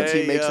yo, when the other when-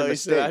 team makes a he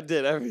said, I mistake,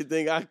 did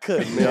everything I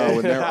could, man. No,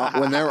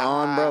 when they're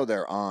on, bro,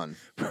 they're on.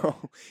 bro.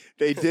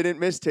 They didn't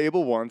miss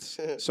table once,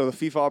 so the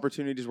FIFA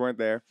opportunities weren't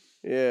there,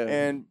 yeah.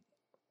 and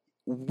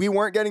we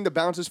weren't getting the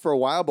bounces for a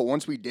while. But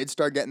once we did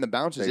start getting the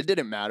bounces, it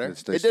didn't matter. they It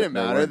st- didn't they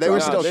matter. weren't They were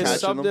dropping still them. There's catching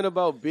something them.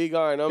 about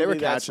Bigar and They were Umbi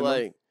that's catching them.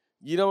 like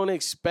you don't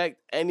expect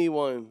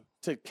anyone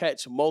to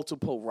catch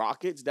multiple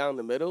rockets down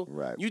the middle.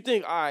 Right. You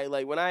think, all right,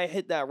 like when I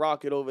hit that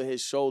rocket over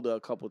his shoulder a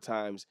couple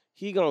times,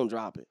 he gonna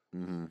drop it.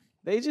 Mm-hmm.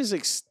 They just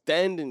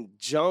extend and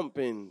jump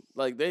and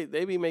like they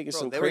be making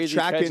some crazy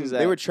catches.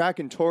 They were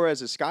tracking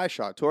Torres' sky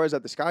shot. Torres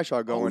had the sky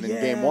shot going in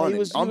game one.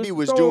 Umbi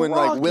was throwing doing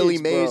like Willie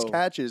rockets, Mays bro.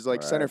 catches,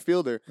 like center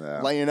fielder,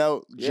 Yeah. laying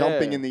out,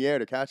 jumping Yeah. in the air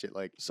to catch it.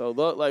 Like So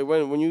look, like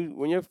when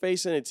you're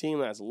facing a team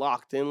that's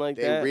locked in like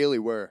they that, really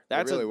were. They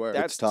that's really were.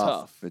 that's It's tough.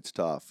 tough. It's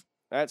tough.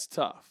 That's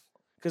tough.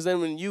 Because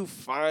then when you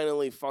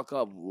finally fuck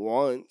up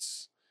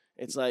once,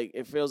 it's like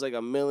it feels like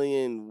a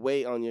million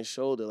weight on your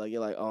shoulder. Like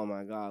you're like, oh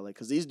my god, like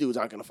because these dudes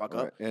aren't gonna fuck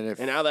up. And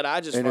And now that I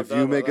just if fucked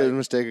you up, make like, a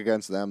mistake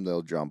against them,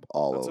 they'll jump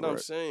all that's over what I'm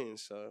it. saying.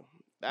 So You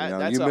that, know,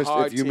 that's you a missed,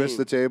 hard if you team miss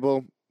the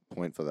table,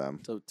 point for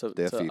them. They're to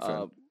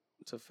thieving.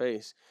 to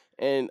face.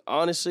 And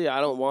honestly, I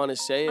don't want to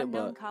say it,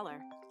 Unknown but color.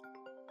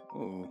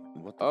 Ooh.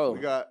 What the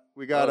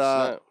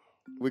oh,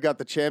 We got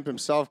the champ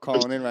himself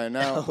calling in right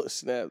now. oh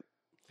snap!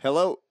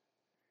 Hello,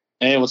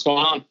 Hey, what's going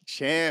on?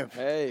 champ.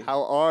 Hey,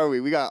 How are we?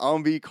 We got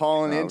Umbi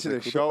calling I into was the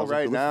like, who show I was like,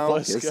 right who the now. fuck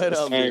what's is good, this?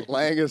 Umbi? Hey.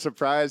 Langa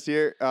surprised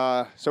here.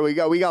 So we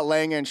got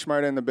Langa and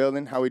Schmerda in the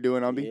building. How we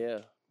doing, Umbi? Yeah,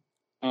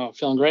 Oh,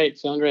 feeling great.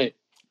 Feeling great.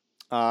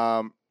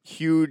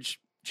 Huge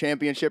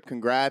championship.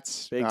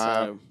 Congrats. big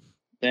time.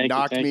 Thank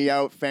Knocked you. me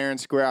out fair and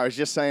square. I was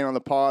just saying on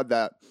the pod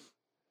that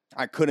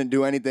I couldn't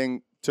do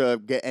anything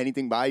to get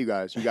anything by you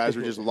guys. You guys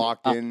were just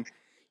locked in.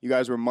 You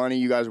guys were money.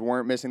 You guys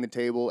weren't missing the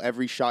table.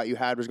 Every shot you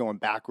had was going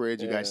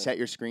backwards. You guys Yeah. set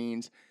your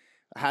screens.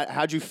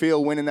 How'd you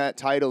feel winning that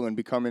title and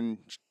becoming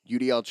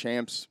UDL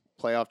champs,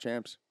 playoff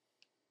champs?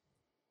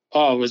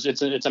 Oh,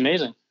 it's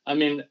amazing. I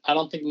mean, I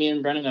don't think me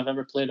and Brennan have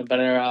ever played a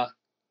better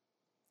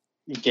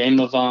game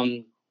of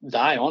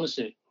die.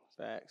 Honestly,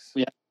 Facts.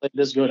 we haven't played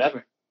this good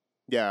ever.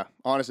 Yeah,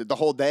 honestly, the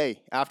whole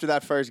day after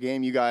that first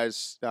game, you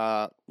guys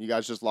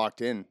just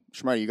locked in.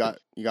 Schmurdy, you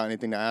got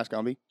anything to ask,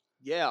 Umbi?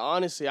 Yeah,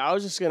 honestly, I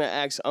was just gonna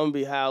ask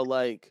Umbi how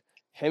like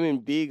him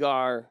and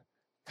Bigar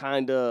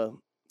kind of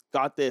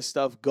got their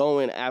stuff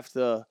going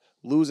after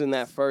losing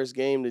that first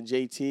game to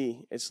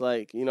JT. It's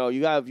like you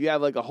have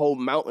like a whole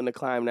mountain to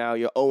climb now.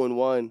 You're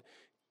 0-1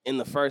 in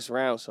the first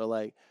round. So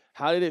like,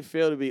 how did it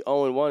feel to be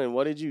 0-1, and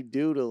what did you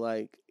do to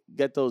like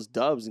get those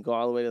dubs and go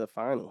all the way to the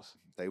finals?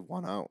 They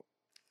won out.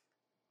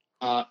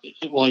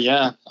 Well,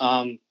 yeah.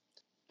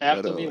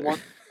 After we Literally. won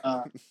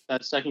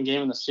that second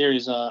game in the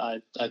series,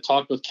 I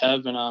talked with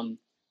Kev and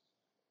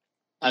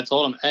I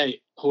told him,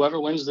 hey, whoever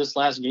wins this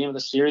last game of the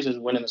series is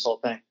winning this whole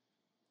thing.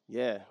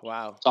 Yeah,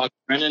 wow. Talked to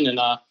Brennan, and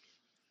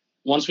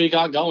once we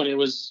got going,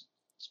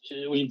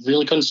 we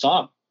really couldn't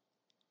stop.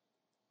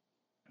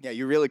 Yeah,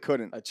 you really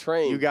couldn't. A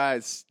train. You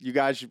guys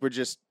were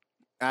just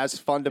as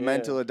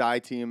fundamental a die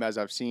team as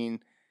I've seen.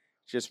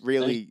 Just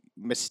really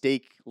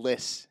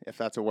mistakeless, if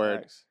that's a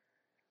word. Facts.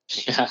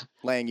 Yeah.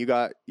 Lang, you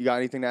got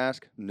anything to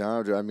ask?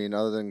 No, I mean,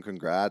 other than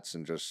congrats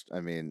and just, I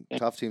mean,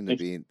 tough team to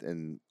beat,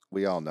 and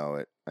we all know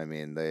it. I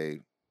mean,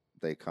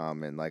 they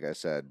come and, like I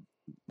said,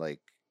 like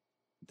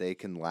they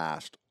can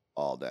last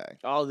all day.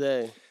 All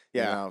day.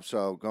 Yeah. You know,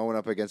 so going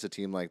up against a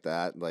team like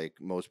that, like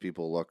most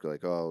people look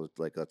like, oh,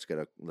 like let's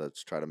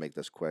try to make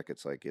this quick.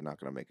 It's like you're not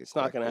gonna make it. It's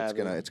not quick. gonna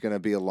happen. It's gonna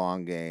be a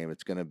long game.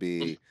 It's gonna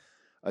be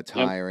a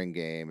tiring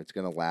game. It's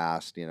gonna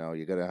last. You know,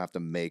 you're gonna have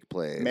to make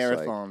plays.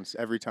 Marathons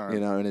every time.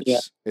 You know, and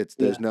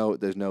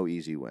there's no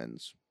easy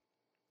wins.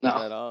 No.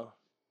 Not at all.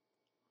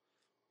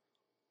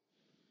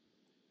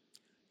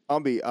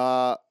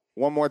 Umbi,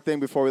 one more thing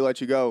before we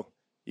let you go.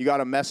 You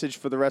got a message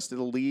for the rest of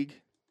the league?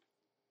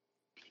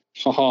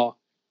 Oh,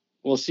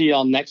 we'll see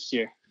y'all next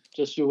year.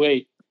 Just you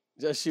wait.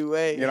 Just you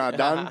wait. You're not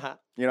done?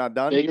 You're not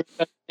done? Bigger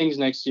things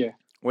next year.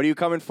 What are you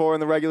coming for in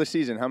the regular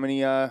season? How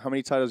many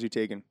titles you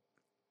taking?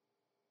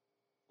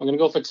 We're gonna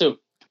go for two.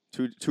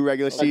 Two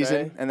regular Okay.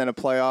 season and then a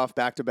playoff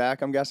back to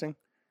back, I'm guessing?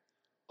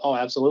 Oh,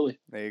 absolutely.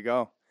 There you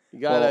go. You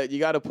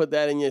gotta put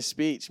that in your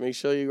speech. Make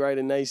sure you write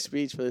a nice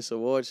speech for this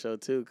award show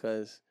too,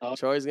 because Oh.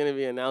 Troy's gonna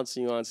be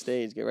announcing you on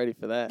stage. Get ready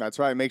for that. That's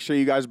right. Make sure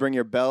you guys bring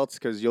your belts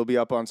because you'll be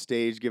up on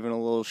stage giving a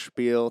little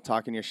spiel,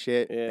 talking your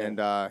shit, Yeah.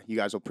 and you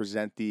guys will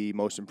present the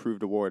most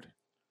improved award.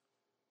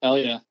 Hell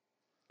yeah.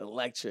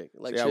 Electric.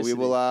 So yeah, we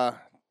will.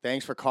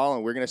 Thanks for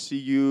calling. We're gonna see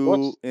you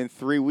course. in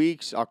 3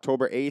 weeks,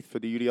 October 8th, for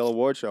the UDL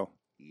Award Show.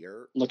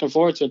 Looking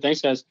forward to it.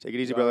 Thanks, guys. Take it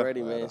easy, brother.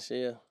 Already, man.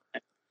 See ya.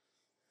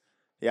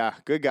 Yeah,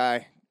 good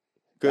guy.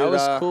 Good. That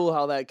was cool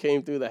how that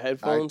came through the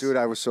headphones. Dude,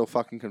 I was so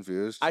fucking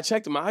confused. I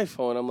checked my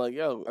phone. I'm like,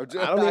 yo, I I did-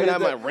 don't I even did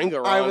have my that.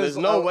 ringer I on. was- There's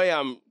no way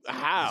I'm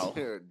how.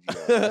 Dude, yeah.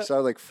 I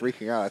started like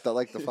freaking out. I thought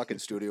like the fucking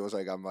studio was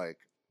like, I'm like,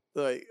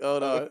 Like,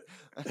 hold on.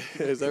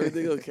 Is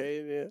everything okay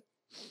in here?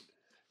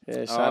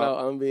 Yeah, shout out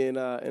Umbi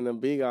and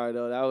Umbigar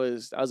though. That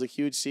was a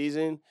huge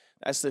season.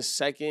 That's the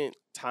second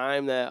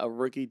time that a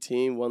rookie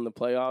team won the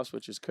playoffs,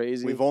 which is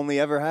crazy. We've only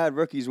ever had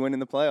rookies win in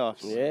the playoffs.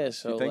 Yeah,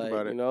 so think like,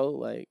 about it.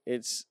 like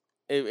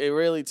it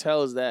really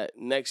tells that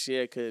next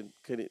year could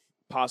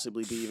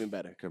possibly be even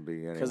better. Could be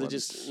Because it anyone's.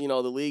 just, the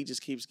league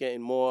just keeps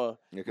getting more.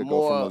 It could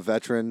more, go from a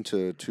veteran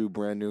to 2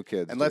 brand new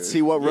kids. And let's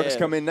see what rooks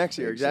come in next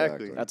year. Exactly.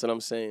 Exactly. That's what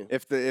I'm saying.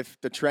 If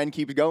the trend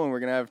keeps going, we're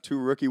gonna have 2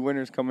 rookie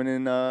winners coming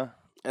in.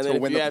 And to then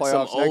if win you the had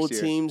some playoffs next old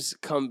year. teams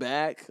come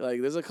back,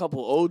 like there's a couple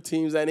old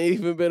teams that ain't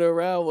even been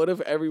around. What if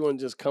everyone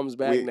just comes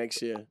back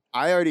next year?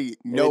 I already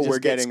know just we're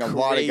gets getting a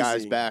lot of guys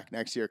crazy. back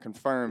next year,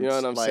 confirmed. You know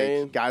what I'm like,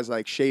 saying? Guys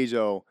like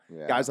Shazo,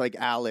 Yeah. guys like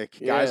Alec,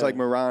 guys Yeah. like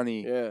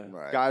Marani, Yeah.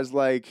 Right. guys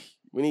like.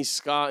 We need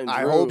Scott and Drew.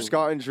 I hope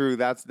Scott and Drew.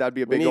 That'd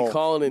be a We big need goal.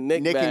 Colin and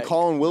Nick and back.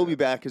 Colin will be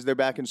back because they're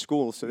back in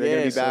school, so they're gonna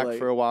Yeah, be so, back like-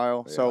 for a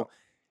while. Yeah. So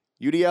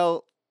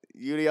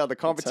UDL, the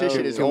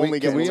competition you. is Can only we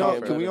getting all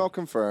tougher. can we all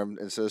confirm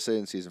instead of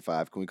saying season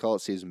 5? Can we call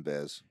it season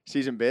biz?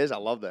 Season biz, I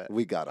love that.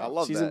 We got it. I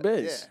love Season that.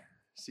 biz. Yeah.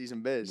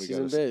 Season biz. We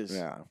Season gotta- biz.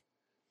 Yeah.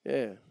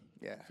 Yeah,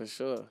 Yeah, for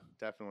sure.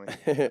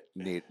 definitely.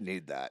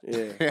 Need that.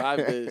 Yeah,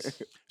 5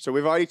 biz. So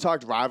we've already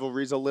talked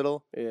rivalries a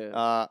little.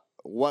 Yeah.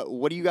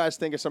 What do you guys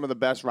think are some of the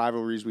best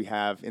rivalries we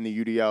have in the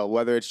UDL?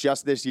 Whether it's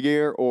just this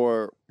year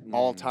or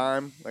all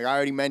time. Like I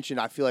already mentioned,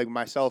 I feel like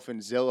myself and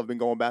Zill have been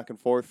going back and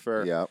forth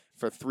for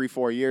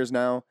 3-4 years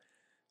now.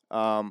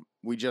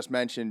 We just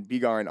mentioned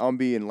Bigar and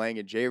Umbi and Langa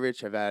and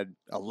J-Rich have had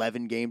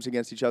 11 games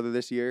against each other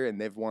this year, and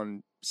they've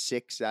won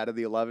 6 out of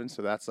the 11.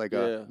 So that's like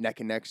a neck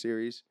and neck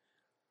series.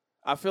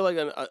 I feel like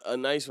a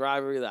nice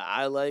rivalry that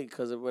I like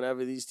because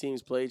whenever these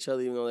teams play each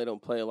other, even though they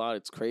don't play a lot,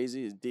 it's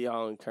crazy. Is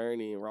D-Hall and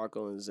Kearney and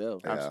Rocco and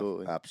Zill. Yeah,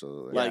 Absolutely.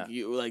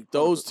 Absolutely. Like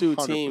those two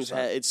teams 100%.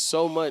 had it's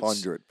so much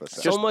 100%.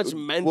 so much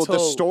mental. Well,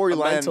 the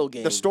mental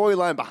game.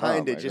 storyline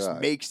behind Oh it my just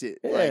God. makes it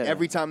like Yeah.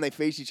 every time they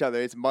face each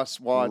other, it's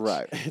must watch.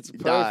 Right. It's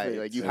Die.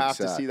 perfect. Like you have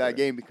to see that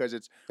Exactly. game because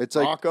it's It's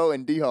like Rocco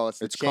and D-Hall. It's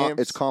the champs.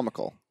 it's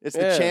comical. It's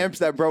Yeah. the champs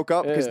that broke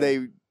up because Yeah.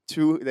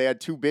 they had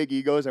 2 big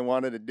egos and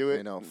wanted to do it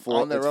You know,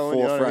 on their it's own.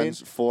 4 You know what I mean?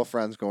 friends, 4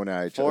 friends going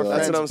at each 4 other.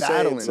 friends That's what I'm saying.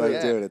 battling. It's like,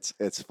 yeah. dude,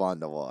 it's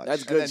fun to watch.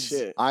 That's And good then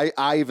shit.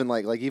 I even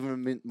like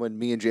even when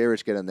me and J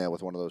Rich get in there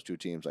with one of those 2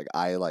 teams, like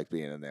I like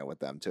being in there with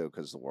them too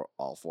because we're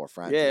all 4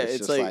 friends. Yeah, it's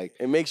it's just like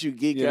it makes you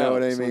geek you out. know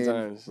what I mean?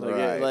 Sometimes, like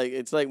Right.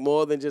 it's like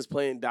more than just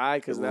playing die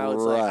because now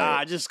it's like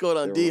Right. just go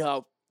on You're-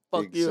 D-Hop,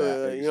 fuck you,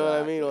 you know what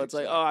I mean? Or it's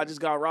like I exactly. just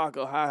got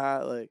Rocco,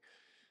 like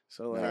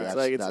so like No, it's that's-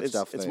 like that's it's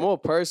definitely- more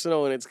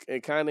personal and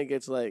it kind of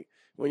gets like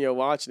when you're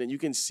watching it, you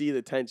can see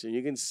the tension.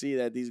 You can see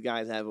that these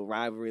guys have a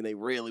rivalry and they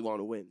really want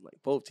to win.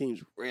 Like both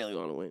teams really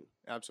want to win.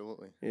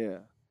 Absolutely. Yeah.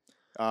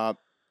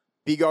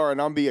 Bigar and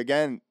Umbi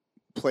again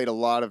played a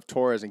lot of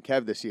Torres and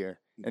Kev this year,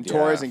 and Yeah.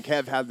 Torres and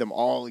Kev had them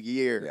all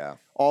year. Yeah.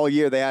 All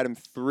year they had him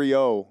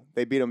 3-0.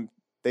 They beat him.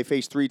 They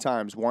faced 3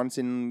 times. Once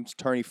in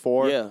tourney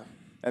 4, Yeah.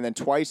 and then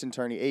twice in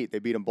tourney 8. They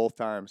beat him both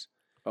times.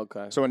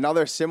 Okay. So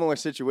another similar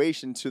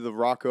situation to the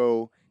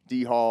Rocco,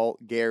 D-Hall,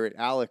 Garrett,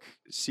 Alec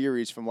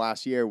series from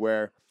last year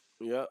where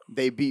Yeah.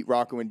 they beat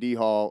Rocco and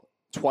D-Hall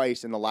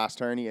twice in the last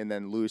tourney and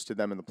then lose to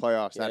them in the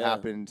playoffs. That Yeah.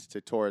 happened to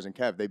Torres and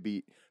Kev. They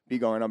beat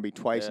Bigar and Umbi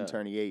twice in Yeah.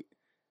 tourney 8,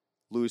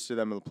 lose to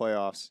them in the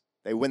playoffs.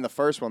 They win the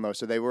first one, though,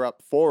 so they were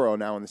up 4-0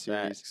 now in the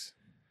series. Facts.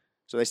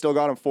 So they still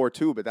got them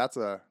 4-2, but that's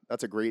a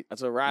great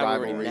That's a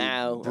rivalry, rivalry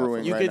now.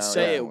 brewing You right could now,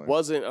 say yeah. it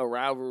wasn't a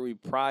rivalry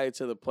prior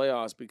to the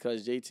playoffs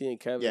because JT and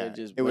Kevin yeah. had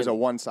just It was a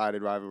winning.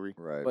 one-sided rivalry.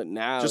 Right. But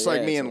now, Just yeah,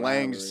 like me it's and a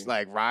Lang's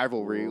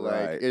rivalry,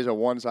 Right. is a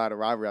one-sided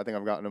rivalry. I think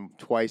I've gotten them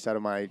twice out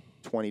of my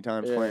 20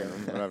 times Yeah. playing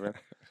them, whatever.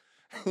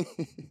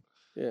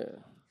 Yeah.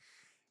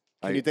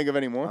 Can you think of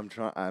any more?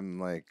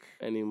 I'm like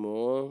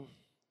Anymore.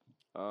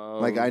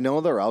 I know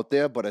they're out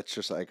there, but it's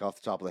just like off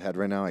the top of the head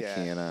right now.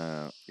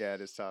 Yeah. Yeah,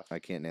 it is tough. I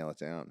can't nail it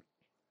down.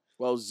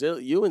 Well,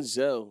 you and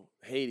Zill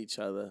hate each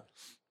other.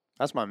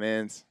 That's my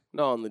man's.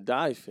 No, on the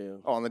die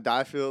field. Oh, on the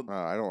die field?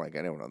 I don't like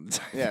anyone on the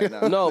team. Yeah,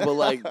 no. No, but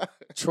like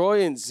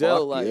Troy and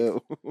Zill, Fuck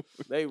you.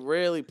 they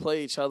rarely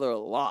play each other a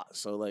lot.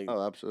 So like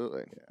Oh,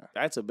 absolutely.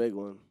 that's a big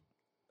one.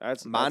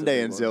 That's a Mande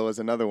big and one. Zill is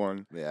another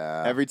one.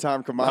 Yeah. Every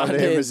time Commande Mande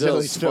and and Zill Mazzilli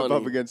is step up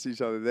funny. against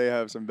each other, they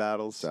have some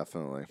battles.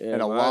 Definitely. Yeah,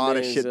 And a Mande lot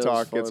of and shit Zill's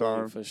talk gets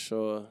funny, on. for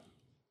sure.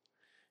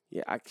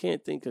 Yeah, I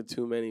can't think of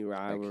too many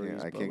rivalries.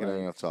 I but, can't get like,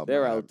 anything off the top of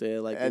They're my head. out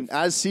there, like And if-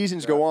 as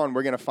seasons go on,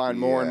 we're going to find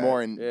more and Yeah.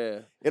 more. And yeah.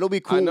 it'll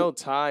be cool. I know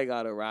Ty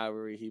got a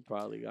rivalry. He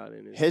probably got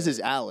in his. His head. is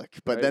Alec,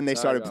 but Right, then they Ty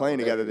started got playing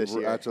one. together this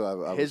year. That's what I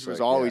was His was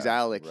like, always yeah,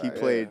 Alec. He right.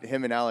 played,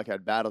 him and Alec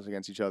had battles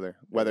against each other,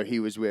 whether he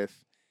was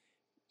with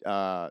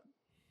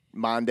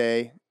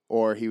Mande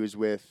or he was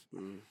with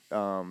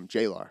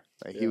J-Lar.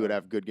 Like, he Yeah. would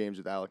have good games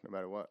with Alec no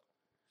matter what.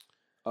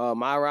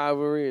 My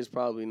rivalry is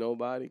probably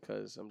nobody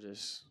because I'm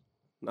just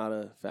not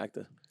a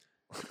factor.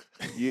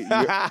 You've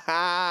had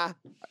My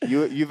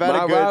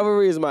a good.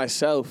 rivalry is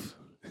myself.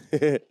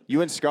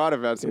 You and Scott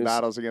have had some Yes.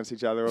 battles against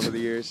each other over the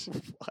years.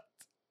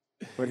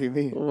 What do you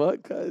mean?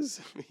 What,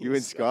 cuz? You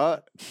and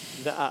Scott?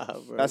 Nah,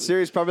 bro. That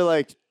series probably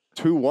like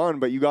 2-1,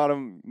 but you got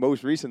him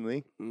most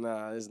recently.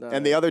 Nah, it's not.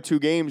 And the other 2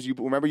 games, you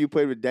remember you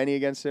played with Denny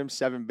against him,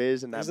 7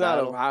 biz in that There's not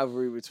a battle.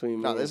 rivalry between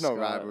me No, and there's no Scott.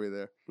 rivalry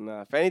there.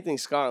 Nah, if anything,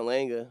 Scott and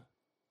Langa.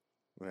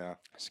 Yeah.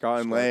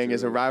 Scott and Lang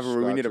is a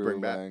rivalry we need to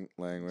bring back.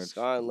 Language.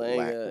 Scott and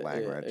Langa.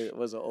 Langrich. It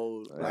was an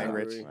old Langrich.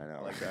 rivalry. I know.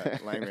 I like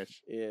that. Langrich.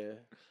 Yeah,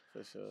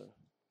 for sure.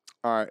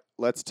 All right,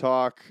 let's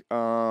talk.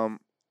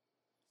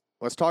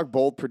 Let's talk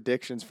bold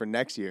predictions for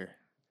next year.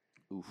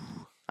 Oof.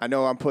 I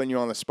know I'm putting you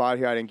on the spot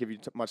here. I didn't give you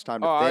much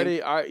time to think.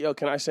 Already, all right, yo,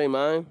 can I say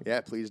mine?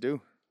 Yeah, please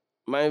do.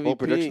 My Bold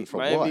prediction MVP. for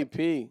My what?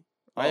 MVP.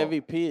 My Oh.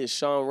 MVP is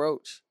Sean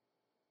Roach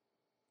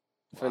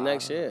for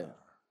next year.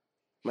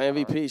 My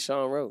MVP is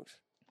Sean Roach.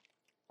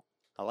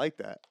 I like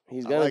that.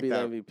 He's I gonna like be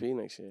that. the MVP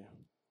next year.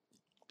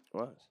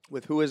 Watch.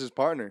 With who is his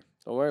partner?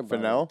 Don't worry about it.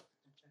 Fennell?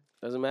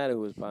 Doesn't matter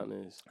who his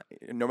partner is.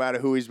 No matter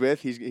who he's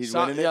with, he's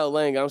winning it. Yo,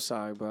 Lang, I'm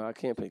sorry, bro. I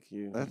can't pick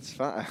you. That's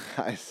fine.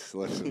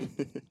 Listen,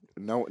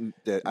 no,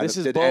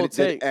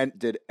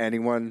 did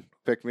anyone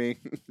pick me?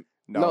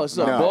 No, it's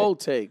a No. bold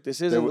take. This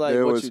isn't like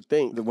There what was- you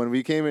think. When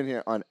we came in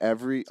here on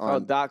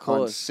dark on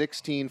horse.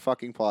 16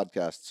 fucking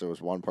podcasts, there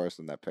was one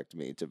person that picked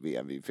me to be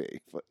MVP,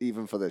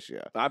 even for this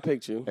year. I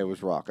picked you. It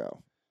was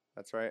Rocco.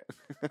 That's right.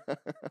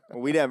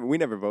 we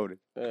never voted.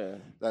 Yeah.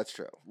 That's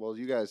true. Well,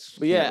 you guys.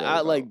 But can't yeah, really I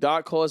like vote.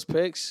 dark horse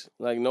picks.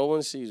 Like no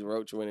one sees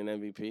Roach winning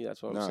MVP.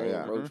 That's what I'm No, saying.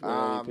 yeah. Roach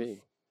Mhm. winning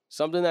MVP.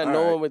 Something that all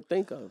no right. one would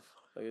think of.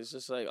 Like it's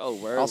just like, oh,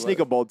 where? I'll sneak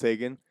a bold take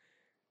in.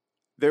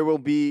 There will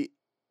be,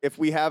 if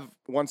we have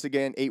once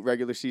again 8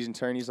 regular season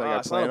tourneys like I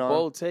It's not plan a on.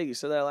 bold take. You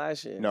said that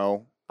last year.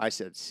 No, I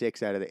said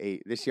 6 out of the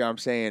 8. This year I'm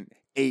saying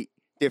 8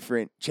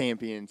 different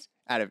champions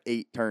out of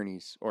 8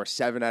 tourneys, or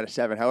 7 out of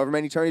 7. However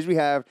many tourneys we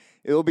have,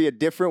 it will be a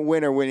different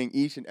winner winning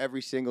each and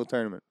every single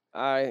tournament.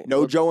 All right.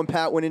 No Joe and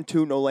Pat winning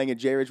 2, no Langa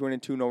J-Ridge winning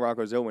 2, no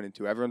Rocco Zill winning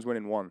 2. Everyone's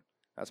winning 1.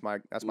 That's my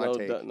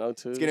take. No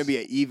twos. It's going to be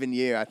an even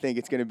year. I think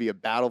it's going to be a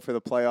battle for the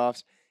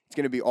playoffs. It's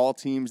going to be all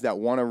teams that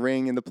want a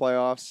ring in the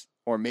playoffs,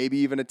 or maybe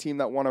even a team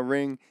that won a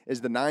ring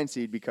is the 9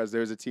 seed because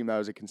there's a team that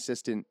was a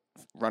consistent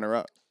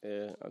runner-up.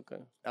 Yeah.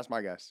 Okay. That's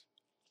my guess.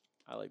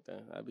 I like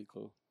that. That'd be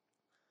cool.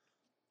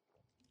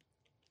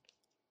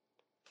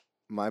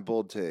 My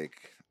bold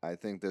take. I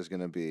think there's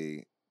going to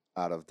be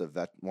out of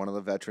one of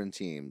the veteran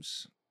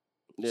teams.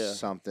 Yeah.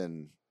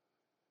 Something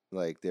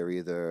like they're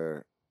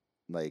either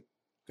like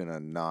gonna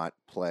not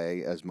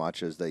play as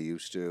much as they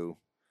used to,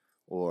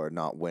 or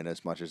not win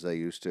as much as they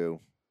used to.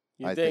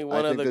 You I think think- one I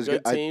of think the there's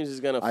good go- I- teams is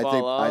gonna I fall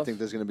think off? I think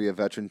there's gonna be a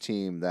veteran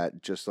team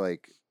that just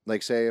like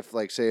say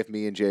if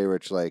me and Jay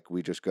Rich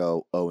we just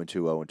go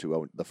 0-2,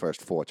 0-2, the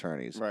first 4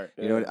 tourneys. Right.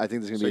 You know what, I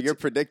think there's gonna So be. you're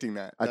predicting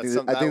that. I That's think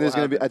something that there's will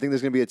gonna be. happen. I think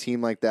there's gonna be a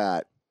team like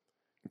that.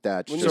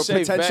 That's When you just So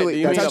say vet, potentially, do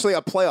you mean potentially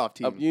a playoff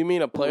team. You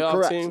mean a playoff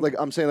correct. team? Like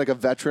I'm saying, like a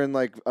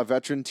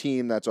veteran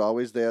team that's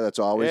always there, that's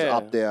always Yeah,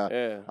 up there.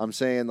 Yeah. I'm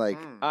saying like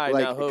All right,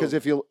 now who? because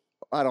if you,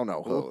 I don't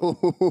know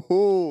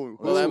who.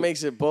 Well, that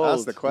makes it bold.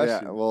 That's the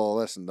question. Yeah, well,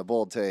 listen, the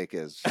bold take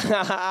is,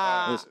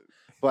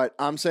 but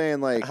I'm saying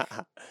like,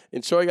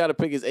 And Troy got to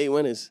pick his 8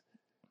 winners.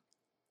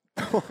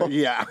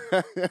 yeah,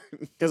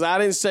 Because I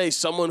didn't say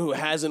someone who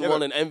hasn't Yeah,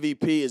 won an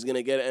MVP is going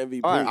to get an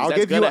MVP. All right, I'll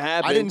That's give you. going to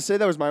happen. I didn't say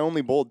that was my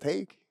only bold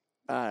take.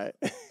 All right.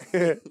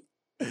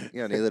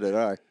 yeah, neither did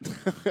I.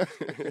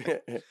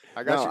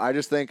 I got No, you. I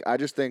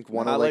just think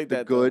one I of like like the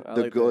that, though. good I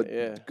the like good that,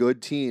 yeah.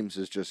 good teams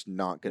is just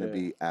not going to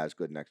Yeah. be as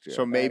good next year.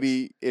 So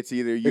maybe it's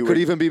either you. it could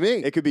and- even be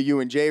me. It could be you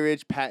and J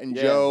Rich, Pat and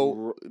Yeah.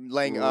 Joe,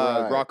 Lang,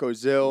 Right. Rocco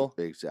Zill,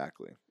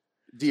 Exactly.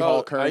 D So,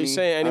 Hall Kearney. are you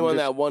saying I'm anyone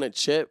just- that won a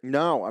chip?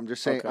 No, I'm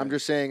just saying. Okay. I'm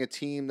just saying a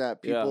team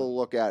that people Yeah.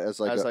 look at as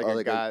like As a like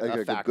a guy- a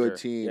good factor.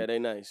 team. Yeah, they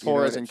nice. You know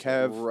Torres what and I-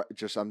 Kev.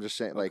 Right, I'm just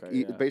saying, like Okay,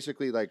 yeah.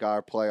 basically like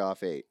our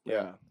playoff 8.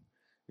 Yeah.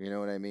 You know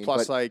what I mean?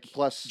 Plus, But like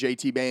plus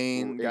JT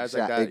Bain, guys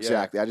like that. yeah.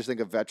 Exactly. I just think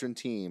a veteran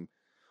team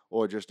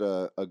or just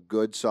a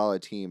good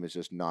solid team is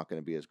just not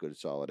going to be as good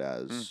solid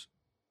as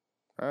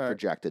All right,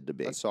 projected to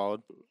be. that's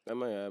solid. That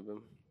might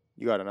happen.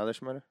 You got another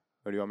Schmitter?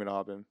 Or do you want me to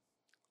hop in?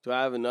 Do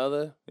I have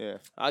another? Yeah.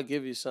 I'll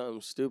give you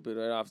something stupid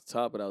right off the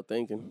top without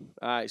thinking.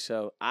 All right,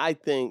 so I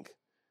think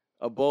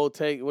a bold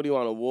take. What do you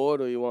want,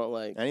 award or you want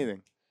like?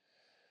 Anything.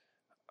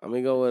 I'm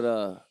gonna go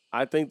with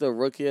I think the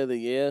rookie of the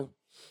year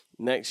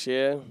next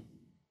year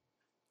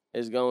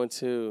is going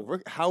to.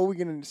 How are we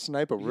going to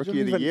snipe a You rookie don't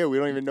of the even- year? We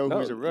don't even know No,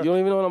 who's a you rookie. don't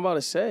even know what I'm about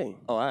to say.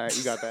 Oh, all right.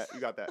 You got that. You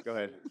got that. Go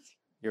ahead.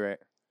 You're right.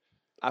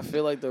 I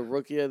feel like the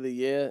rookie of the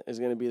year is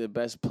going to be the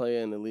best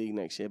player in the league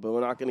next year, but we're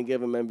not going to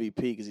give him MVP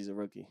because he's a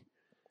rookie.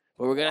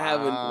 But we're going to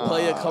have a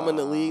player come in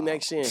the league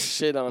next year and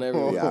shit on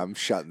everyone. Yeah, I'm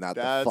shutting that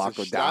the That's fuck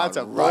a- down that's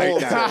a right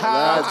bold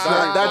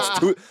now.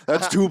 take.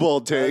 That's two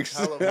bold takes.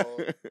 That's hella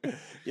bold.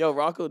 Yo,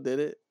 Rocco did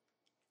it.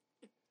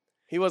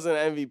 He wasn't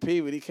an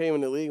MVP, but he came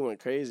in the league and went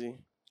crazy.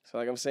 So,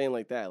 like, I'm saying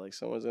like that. Like,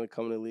 someone's going to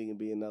come in the league and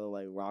be another,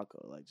 like,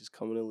 Rocco. Like, just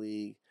come in the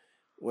league,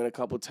 win a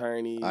couple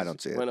tourneys. I don't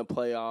see it. Win a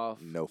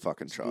playoff. No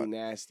fucking Just be shot.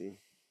 nasty.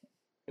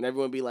 And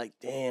everyone be like,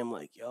 damn,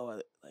 like, yo,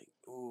 like,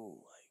 ooh,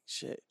 like,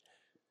 shit.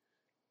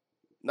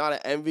 Not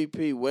an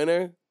MVP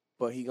winner,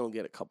 but he going to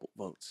get a couple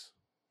votes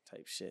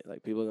type shit.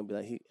 Like, people are going to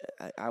be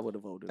like, I would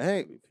have voted for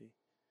Hey. MVP.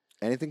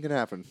 Anything can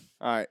happen.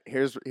 All right.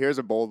 Here's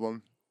a bold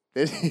one.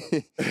 This-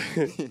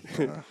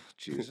 Ugh,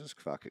 Jesus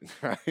fucking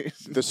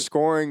Christ. the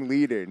scoring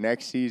leader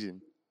next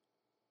season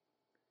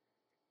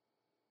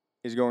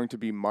is going to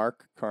be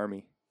Mark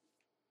Carmi.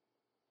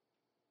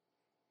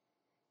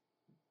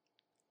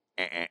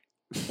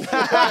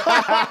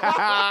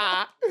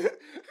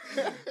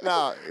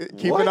 No,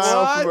 keep What? an eye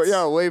out for. What?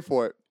 Yeah, wait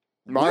for it.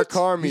 Mark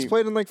Carmi. He's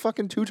played in like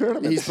fucking 2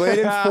 tournaments. He's played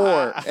in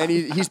 4, and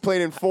he's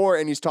played in 4,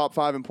 and he's top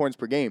 5 in points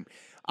per game.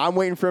 I'm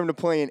waiting for him to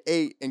play in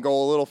 8 and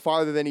go a little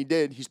farther than he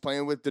did. He's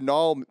playing with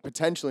Denal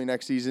potentially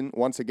next season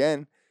once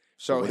again.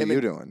 So what are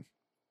you doing?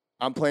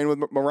 I'm playing with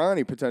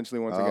Marani potentially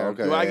once again.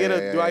 Okay. Do I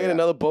get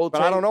another bowl take?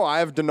 But I don't know. I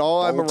have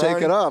Denal. I have We'll Marani.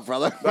 take it up,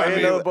 brother. Do I get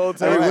another bowl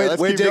take? All right,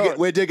 let's keep going.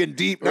 We're digging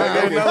deep Do I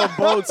get now. another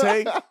bowl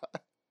take?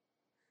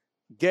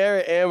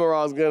 Garrett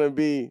Amarov's going to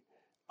be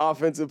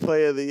Offensive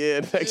Player of the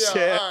Year next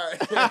year. All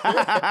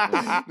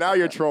right. Now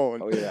you're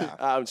trolling. Oh yeah.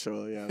 I'm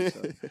trolling.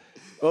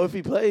 Well, if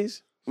he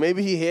plays,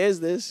 maybe he hears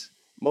this,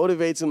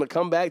 motivates him to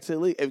come back to the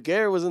league. If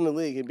Garrett was in the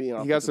league, he'd be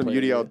an He got Offensive some Player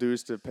of the UDL Year.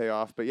 dues to pay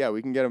off, but yeah,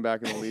 we can get him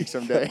back in the league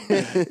someday.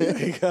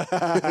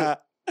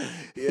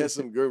 He has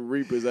some good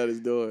reapers at his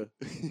door.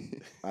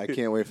 I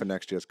can't wait for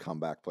next year's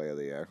comeback player of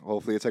the year.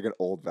 Hopefully, it's like an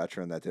old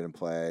veteran that didn't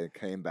play,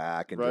 came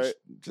back, and Right.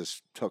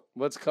 just took.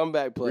 What's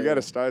comeback play? We got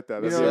to start that.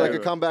 You That's know, the like a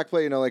idea. comeback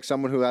player. You know, like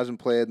someone who hasn't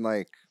played in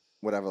like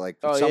whatever, like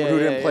Oh, someone yeah, who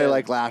didn't yeah, play yeah.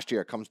 like last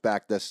year comes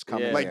back this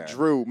coming Yeah. Like year.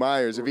 Drew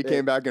Myers, if he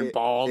came back and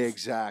balled.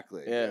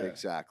 Exactly. Yeah.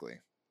 Exactly.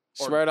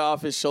 Schmerter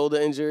off his shoulder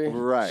injury.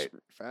 Right.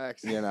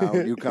 Facts. You know,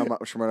 you come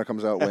up. Shimura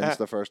comes out, wins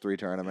the first 3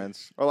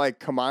 tournaments. Or like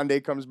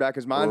Commande comes back,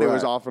 because Mande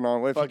was Right. off and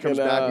on. What if he comes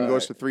Fucking, back and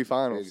goes to 3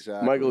 finals?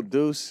 Exactly. Michael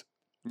Deuce.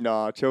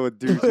 Nah, chill with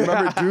Deuce.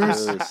 Remember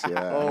Deuce? Deuce,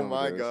 yeah, I Oh remember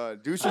my Deuce.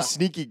 God. Deuce was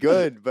sneaky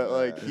good, but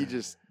like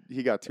Yeah.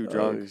 he got too Oh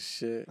drunk.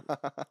 shit.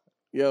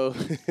 Yo.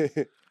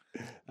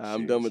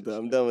 I'm done with the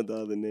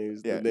other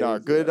names. Yeah, The no,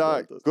 names good that I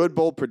got those good names.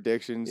 bold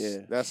predictions.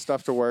 Yeah. That's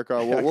stuff to work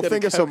on. I We'll could've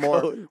think of some kept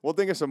more. going. We'll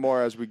think of some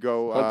more as we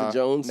go Hunter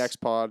Jones. next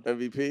pod.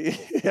 MVP.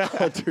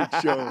 Hunter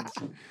Jones.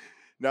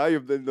 Now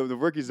the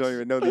rookies don't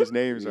even know these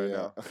names right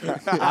now.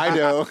 I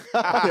know.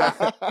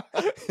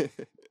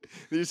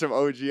 These are some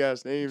OG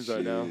ass names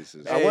right now.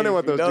 Jesus. I wonder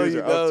what if you those know, dudes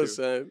you are know, up to.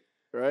 son.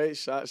 Right?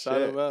 Shout Shit,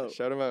 them out.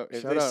 Shout them out.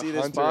 If Shout they out see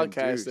this Hunter and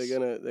podcast, Deuce. they're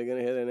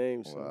gonna hear their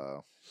names.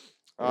 So.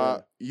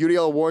 Wow.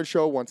 UDL Award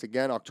Show once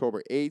again,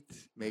 October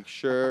 8th. Make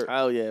sure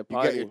Hell yeah, you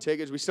party. get your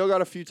tickets. We still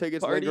got a few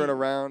tickets Party.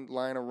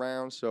 lying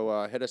around.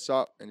 So hit us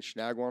up and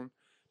snag one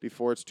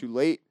before it's too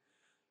late.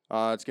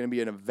 It's going to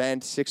be an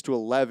event, 6 to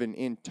 11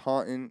 in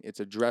Taunton.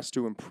 It's a dress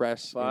to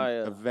impress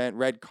Fire. event,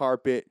 red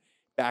carpet,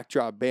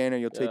 backdrop banner.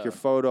 You'll take your Yeah.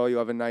 photo. You'll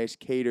have a nice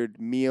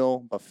catered meal,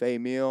 buffet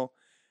meal,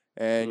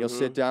 and you'll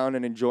sit Mhm. down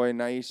and enjoy a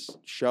nice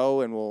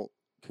show. And we'll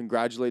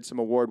congratulate some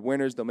award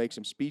winners. They'll make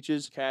some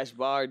speeches. Cash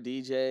bar,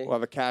 DJ. We'll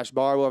have a cash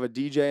bar. We'll have a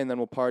DJ, and then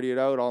we'll party it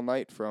out all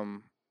night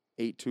from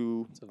 8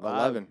 to It's a vibe.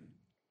 11.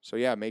 So,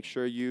 yeah, make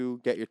sure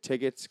you get your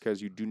tickets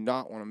because you do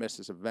not want to miss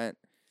this event.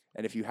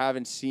 And if you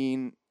haven't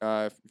seen,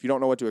 if you don't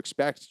know what to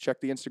expect,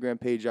 check the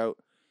Instagram page out.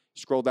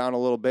 Scroll down a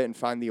little bit and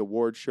find the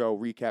award show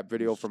recap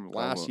video from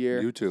last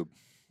year. YouTube.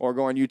 Or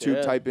go on YouTube,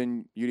 Yeah. type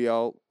in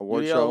UDL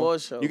Award UDL Show.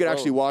 Award Show. You can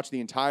actually Boom. watch the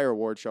entire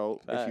award show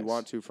if you Facts.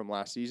 want to from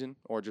last season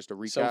or just a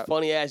recap. Some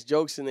funny ass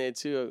jokes in there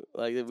too.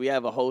 Like if we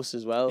have a host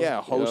as well. Yeah,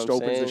 a you know host what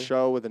I'm opens the saying?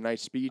 show with a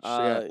nice speech. So,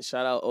 yeah.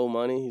 Shout out O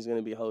Money. He's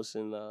gonna be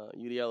hosting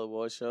UDL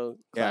Award Show.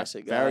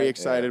 Classic guy. Very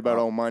excited Yeah, about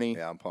wow. O Money.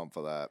 Yeah, I'm pumped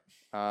for that.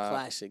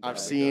 Classic guy. I've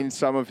seen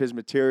some of his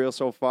material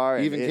so far.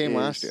 He and even it came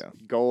last is year.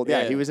 Gold.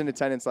 Yeah, Yeah. he was in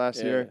attendance last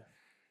Yeah. year.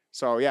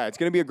 So, yeah, it's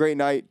going to be a great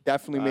night.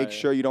 Definitely make Fire.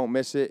 sure you don't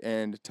miss it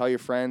and tell your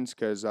friends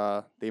because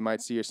they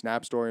might see your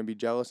Snap story and be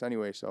jealous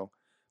anyway. So,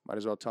 might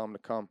as well tell them to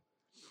come.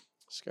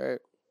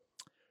 Skirt.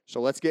 So,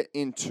 let's get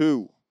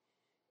into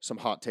some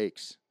hot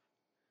takes.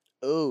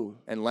 Ooh.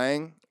 And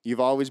Lang, you've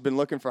always been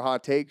looking for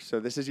hot takes, so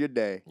this is your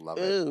day. Love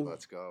Ew. it.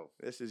 Let's go.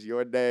 This is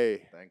your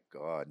day. Thank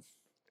God.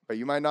 But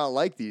you might not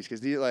like these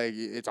because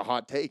it's a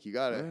hot take. You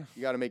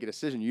gotta make a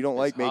decision. You don't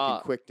like making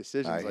hot. quick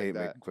decisions I like hate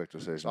that. making quick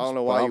decisions. I don't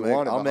know but why I'll you make,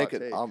 wanted I'll the make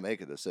hot it. take. I'll make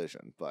a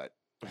decision, but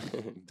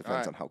depends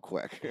Alright. on how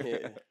quick.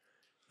 Yeah.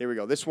 Here we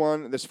go. This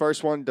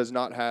first one does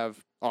not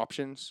have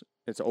options.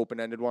 It's an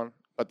open-ended one,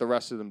 but the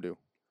rest of them do.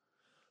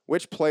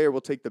 Which player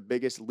will take the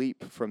biggest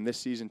leap from this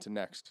season to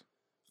next?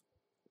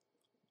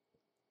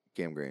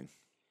 Game Green.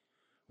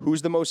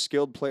 Who's the most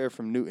skilled player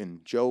from Newton?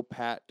 Joe,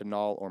 Pat,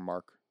 Denal, or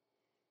Mark?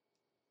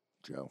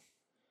 Joe.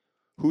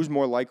 Who's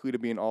more likely to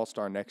be an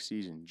all-star next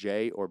season,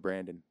 Jay or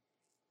Brandon?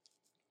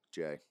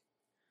 Jay.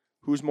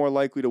 Who's more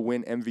likely to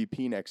win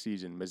MVP next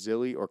season,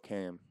 Mazzilli or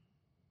Cam?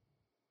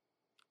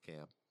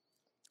 Cam.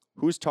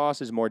 Whose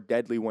toss is more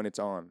deadly when it's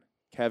on,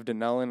 Kev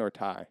Denellen or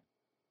Ty?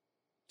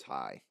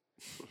 Ty.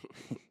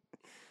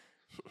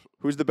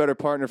 Who's the better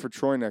partner for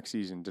Troy next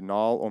season,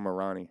 Denal or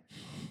Marani?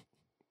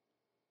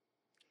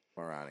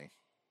 Marani.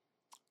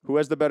 Who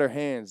has the better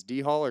hands,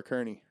 D-Hall or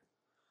Kearney?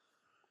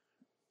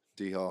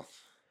 D Hall.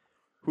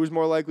 Who's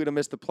more likely to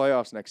miss the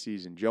playoffs next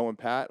season, Joe and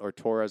Pat or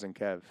Torres and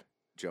Kev?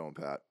 Joe and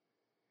Pat.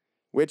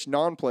 Which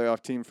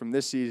non-playoff team from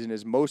this season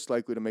is most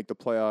likely to make the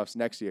playoffs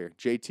next year,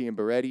 JT and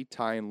Beretti,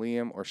 Ty and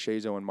Liam, or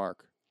Shazo and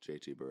Mark?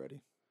 JT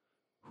Beretti.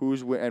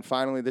 And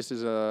finally, this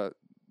is the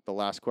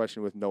last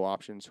question with no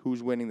options.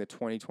 Who's winning the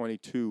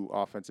 2022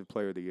 Offensive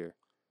Player of the Year?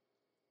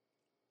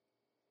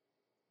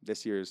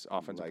 This year's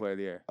Offensive Player of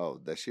the Year. Oh,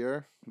 this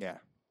year? Yeah.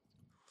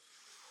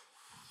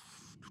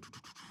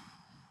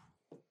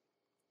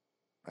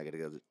 I got to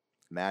go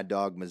Mad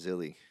Dog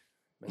Mazzilli.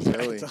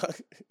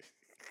 Mazzilli.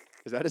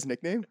 Is that his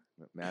nickname?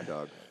 Mad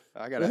Dog.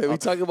 I got we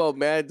talking about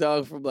Mad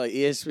Dog from like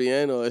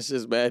ESPN, or it's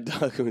just Mad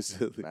Dog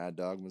Mazzilli? Mad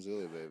Dog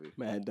Mazzilli, baby.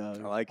 Mad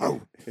Dog. I like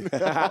it.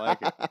 I like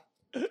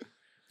it.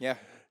 Yeah.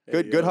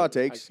 Good hot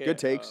takes. Good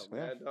takes.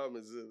 Mad Dog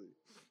Mazzilli.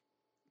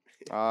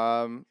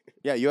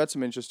 Yeah, you had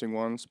some interesting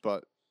ones,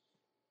 but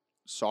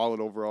solid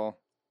overall.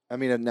 I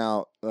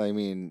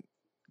mean,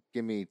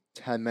 give me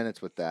 10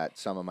 minutes with that.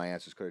 Some of my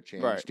answers could have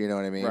changed. Right. You know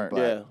what I mean? Right. But,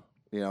 Yeah.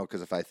 you know,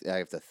 because if I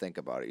have to think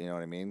about it, you know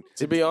what I mean?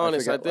 To be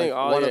honest, I think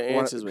all your one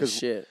answers were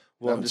shit.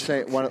 Well, I'm just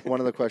saying, one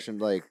of the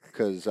questions, like,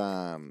 because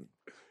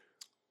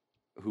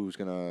who's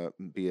going to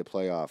be a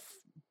playoff,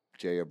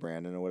 Jay or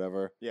Brandon or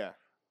whatever? Yeah.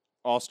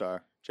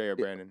 All-star, Jay or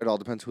Brandon. It all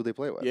depends who they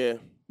play with. Yeah.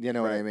 You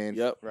know what I mean?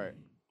 Yep. Right.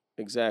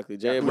 Exactly.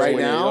 Jay and Right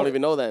Brandon, now, you don't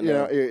even know that You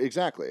now. know,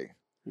 exactly.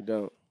 You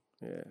don't.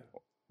 Yeah.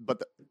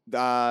 But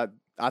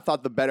I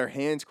thought the better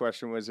hands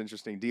question was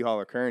interesting, D-Hall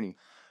or Kearney.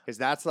 Because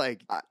that's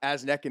like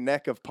as neck and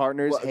neck of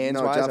partners,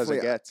 hands-wise, as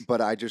it gets. But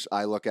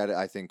I look at it,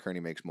 I think Kearney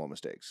makes more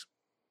mistakes.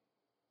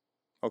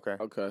 Okay.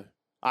 Okay.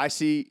 I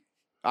see.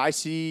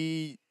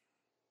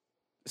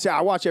 See,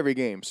 I watch every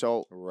game,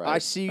 so Right. I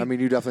see. I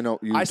mean, you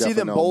definitely know. I see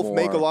them know both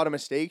make a more. lot of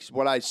mistakes.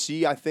 What I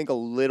see, I think, a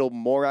little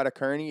more out of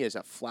Kearney is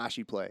a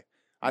flashy play.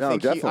 I No,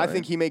 think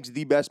definitely. he makes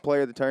the best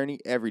player of the tourney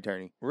every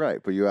tourney. Right,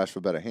 but you asked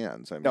for better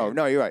hands. I mean,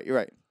 No, you're right. You're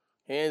right.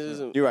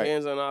 You're right.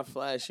 Hands are not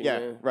flashy, Yeah,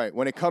 man. right.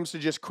 When it comes to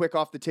just quick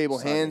off the table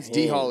Son, hands, hands.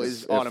 D-Hall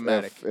is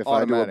automatic. If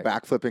automatic. I do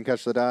a backflip and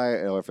catch the die,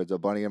 or if it's a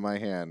bunny in my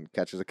hand,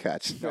 catch is a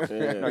catch. Yeah.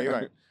 No, you're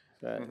right.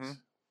 Facts. Mhm.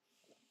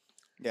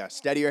 Yeah,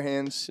 steadier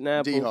hands,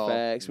 Snapple D-Hall.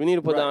 facts. We need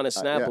to put Right. down a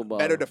Snapple yeah. ball.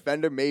 Better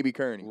defender, maybe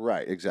Kearney.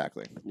 Right,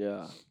 exactly.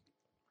 Yeah.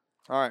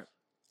 All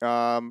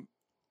right.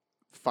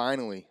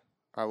 Finally,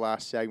 our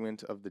last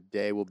segment of the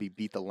day will be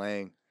Beat the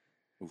Lang.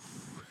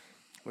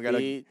 We got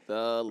a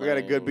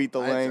good Beat the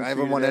Lang. I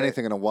haven't won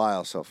anything in a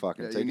while, so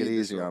fucking Yeah, take you it need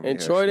this easy one. on me. And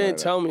here, Troy didn't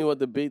Schneider. tell me what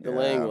the Beat the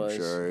Lang was.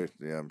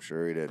 I'm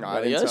sure he didn't. No, I Oh,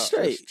 didn't you're tell-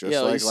 straight. just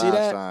Yo, like you see last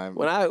that? time.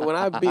 When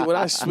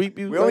I sweep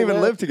you, We don't like even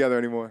that? live together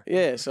anymore.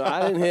 Yeah, so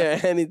I didn't hear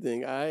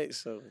anything. All right,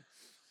 so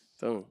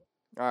All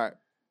right.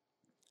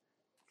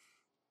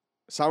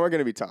 Some are going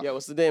to be tough. yeah,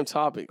 what's the damn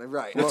topic?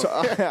 Right. I'm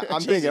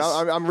Jesus. thinking.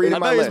 I'm reading I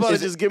my thought you was list. about to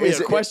Is it- just give me is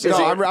a it- question. No,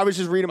 is it- I was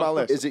just reading my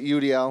list. Is it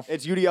UDL?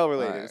 It's UDL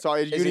related. Alright. So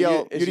it's Is it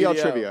UDL, it's UDL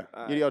UDL? trivia.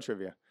 Alright. UDL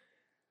trivia.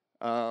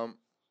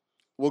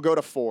 We'll go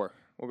to 4.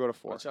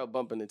 Watch out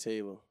bumping the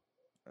table.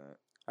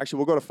 Actually,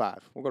 we'll go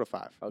to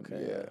 5.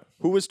 Okay. Yeah.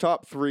 Who was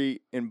top 3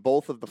 in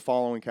both of the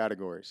following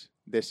categories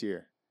this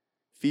year?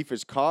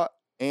 FIFA's caught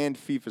and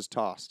FIFA's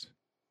tossed.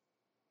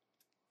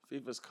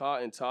 FIFA's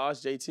caught and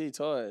tossed. JT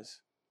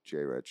Torres. J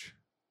Rich.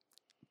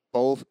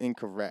 Both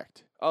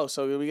incorrect. Oh,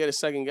 so did we get a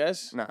second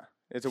guess? Nah,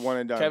 it's a one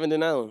and done. Kevin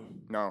Denellen.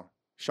 No.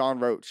 Sean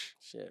Roach.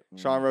 Shit.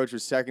 Sean Roach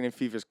was second in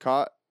FIFA's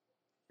caught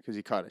because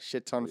he caught a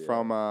shit ton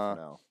from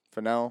no.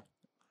 Fennell,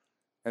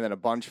 and then a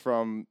bunch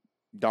from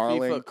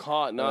Darling. FIFA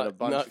caught, and then not a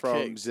bunch not from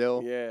kicked.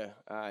 Zill.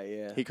 Yeah.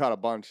 Yeah. He caught a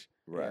bunch.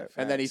 Right.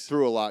 And then he Facts.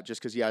 threw a lot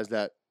just because he has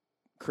that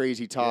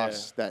crazy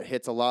toss that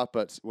hits a lot,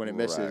 but when it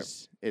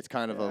misses, it's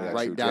kind of a Yeah,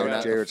 right down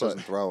at J the Rich foot.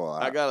 doesn't throw a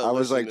lot. I gotta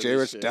was listen like, to J this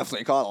Rich shit.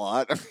 definitely caught a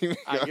lot. All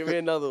right, give me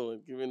another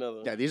one.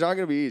 Yeah, these aren't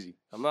going to be easy.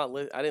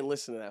 I didn't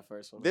listen to that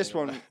first one. This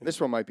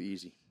one might be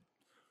easy.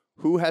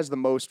 Who has the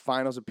most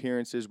finals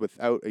appearances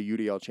without a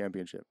UDL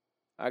championship?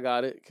 I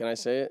got it. Can I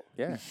say it?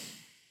 Yeah.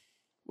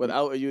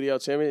 Without a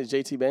UDL champion, is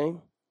JT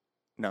Bain?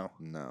 No.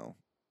 No.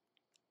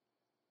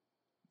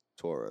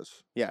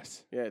 Torres.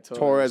 Yes. Yeah,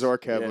 Torres or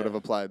Kev Yeah. would have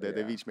applied there.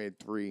 They've Yeah. each made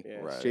 3. Yeah,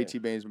 Right. JT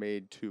Bain's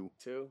made 2.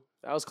 2.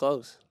 That was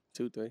close.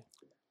 2-3.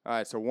 All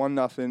right, so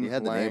 1-0. You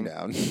had the Lang. name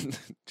down.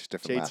 Just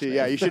different last JT. name.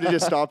 Yeah, you should have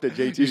just stopped at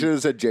JT. You should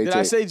have said JT. Did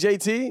I say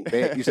JT?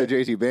 Bain. You said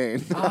JT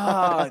Bain.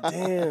 Ah,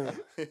 damn.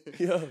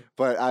 Yo.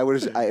 But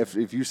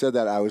if you said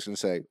that, I was going to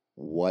say,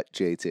 what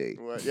JT?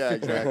 What? Yeah,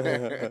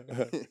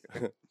 exactly.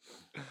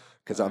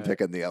 Because I'm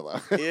picking the other.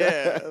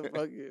 Yeah,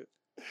 fuck you.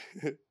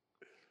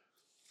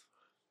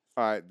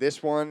 All right,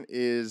 this one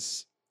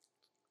is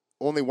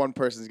only one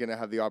person's going to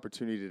have the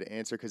opportunity to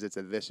answer because it's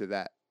a this or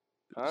that.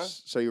 Huh?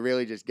 So you're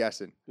really just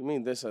guessing. You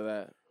mean this or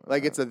that?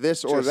 Like it's a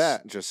this or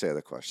that. Just say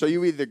the question. So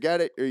you either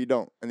get it or you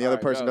don't, and the All other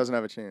right, person go. doesn't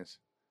have a chance.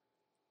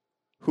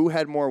 Who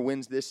had more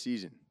wins this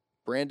season,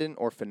 Brandon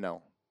or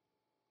Fennell?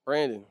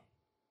 Brandon.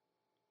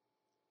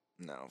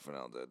 No,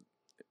 Fennell did.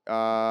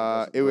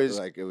 It was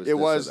like it was it this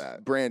or was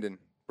that. Brandon.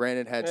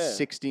 Brandon had Yeah.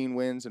 16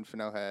 wins and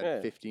Fennell had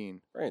Yeah.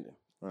 15. Brandon.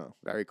 Oh,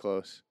 Very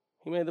close.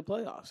 He made the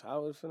playoffs.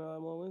 How would Fennell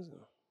have more wins than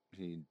him?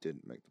 he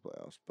didn't make the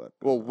playoffs, but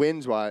Well,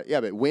 wins wise, yeah,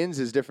 but wins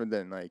is different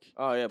than like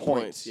Oh, yeah, points.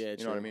 points. Yeah,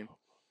 you know what I true. mean.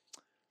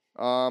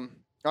 All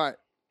right,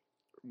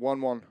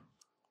 1-1.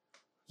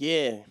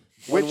 Yeah.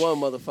 Which- 1-1,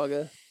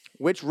 motherfucker.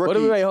 Which What rookie?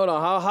 do we wait? Hold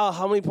on.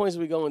 How many points are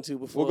we going to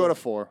before? We'll go to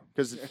 4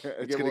 because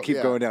it's gonna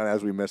keep going down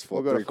as we miss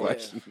We'll go to 3 4.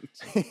 questions.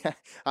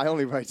 I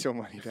only write so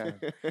many down.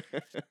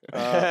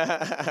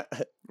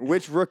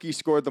 Which rookie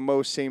scored the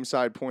most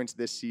same-side points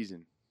this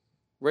season?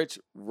 What?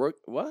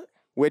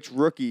 Which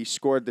rookie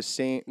scored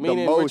the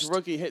Meaning most? which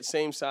rookie hit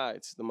same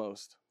sides the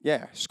most?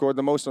 Yeah, scored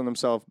the most on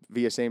himself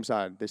via same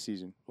side this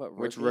season. What,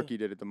 Which rookie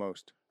did it the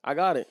most? I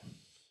got it.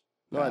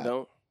 No, I Pat.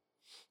 don't.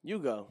 You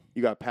go.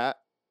 You got Pat.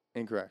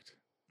 Incorrect.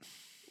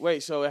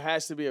 Wait, so it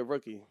has to be a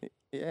rookie.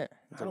 Yeah.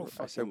 I don't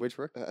I said fucking- which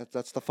rookie?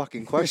 That's the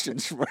fucking question.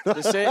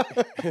 The same,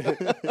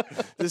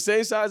 the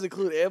same size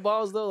include air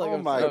balls though. Like Oh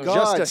my just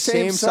god! the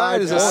same same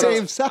side is the side.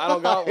 same side. I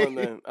don't got one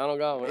then. I don't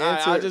got one. All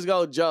right, I'll Answer- just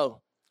go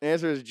Joe.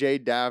 Answer is Jay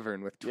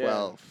Davern with Yeah.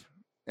 12.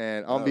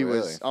 And Oh,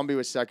 Umbi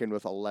was second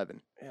with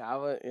 11. Yeah, I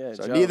would. Yeah,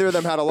 So Joe. neither of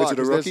them had a lot. Is it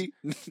a 'cause rookie?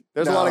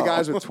 There's a lot of No.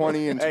 guys with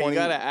 20 and 20. Hey, you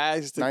gotta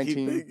ask to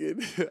 19.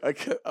 keep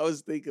thinking. I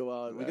was thinking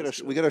while We gotta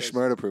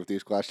Schmurda proof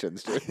these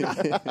questions. Dude.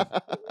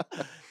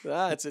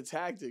 Nah, it's a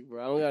tactic,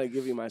 bro. I don't gotta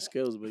give you my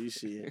skills, but you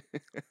see it.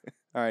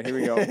 All right, here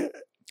we go.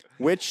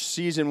 Which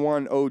season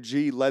 1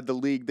 OG led the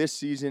league this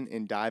season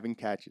in diving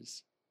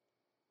catches?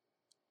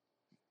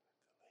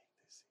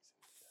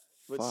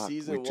 What Fuck,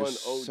 season we 1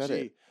 just said OG?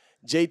 it.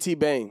 JT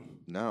Bain.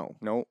 No.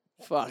 Nope.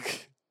 Fuck.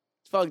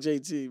 Fuck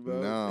JT,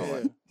 bro.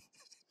 No.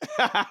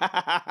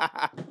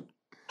 Yeah.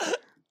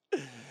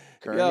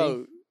 Kearney?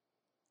 Yo,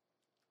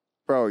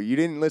 Bro, you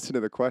didn't listen to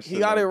the question. he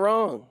got it man.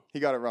 wrong. He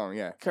got it wrong,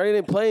 yeah. Curry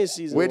didn't play in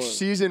season Which 1.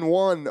 season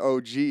 1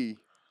 OG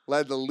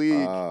led the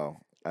league Oh.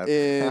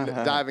 in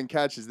diving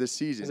catches this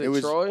season? Is it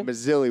was Troy?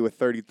 Mazzilli with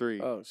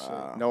 33. Oh shit.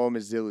 Noah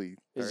Mazzilli.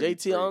 Is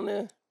 33. JT on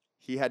there?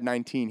 He had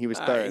 19. He was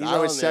All third. right, I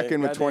was he's on there.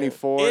 second with Goddamn.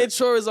 24. And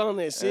Troy is on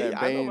there. See, and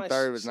I know Bain my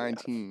third was shit.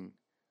 19.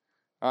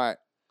 All right.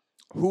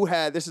 Who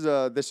had, this is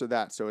a this or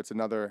that, so it's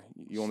another,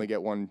 you only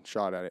get one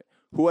shot at it.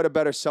 Who had a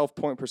better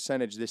self-point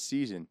percentage this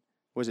season?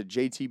 Was it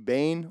JT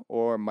Bain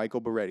or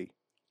Michael Beretti?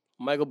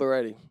 Michael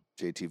Beretti.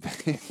 JT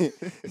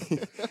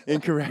Bain.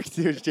 Incorrect.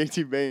 It was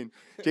JT Bain.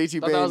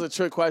 JT Thought that was Bain. a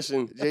trick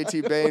question.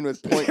 JT Bain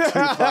was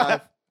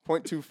 0.25.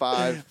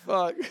 0.25.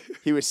 Fuck.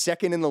 He was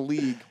second in the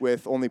league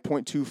with only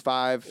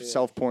 0.25 Yeah.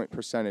 self-point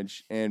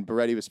percentage, and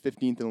Beretti was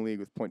 15th in the league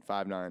with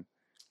 0.59.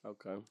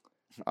 Okay.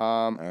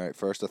 All right,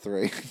 first of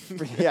 3.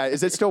 Yeah,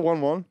 is it still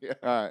 1-1? Yeah.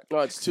 All right. No,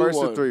 it's 2-1.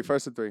 First of 3.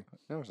 First of 3.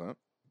 No, it's not.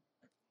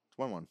 It's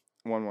 1-1.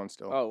 1-1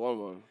 still.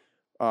 Oh,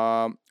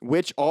 1-1.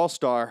 Which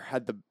All-Star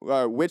had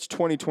the which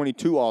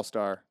 2022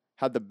 All-Star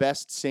had the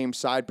best same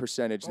side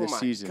percentage this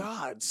season? Oh, my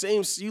God.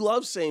 Same. You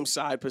love same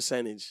side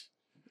percentage.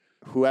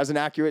 Who has an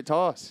accurate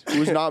toss?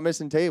 Who's not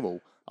missing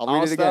table? I'll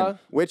read it again.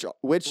 All-Star?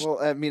 Which Well,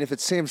 I mean, if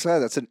it's same side,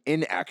 that's an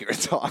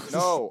inaccurate toss.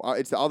 no,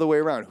 it's the other way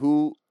around.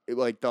 Who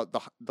like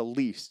the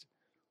least?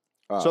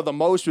 Oh. So the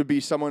most would be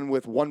someone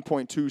with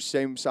 1.2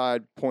 same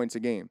side points a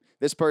game.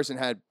 This person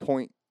had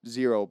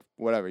 0.0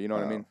 whatever, you know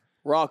what I mean?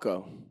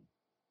 Rocco.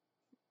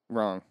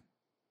 Wrong.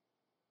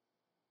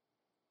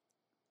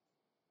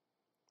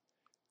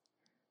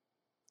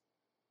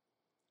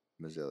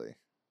 Mazzilli.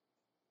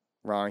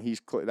 Wrong.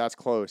 That's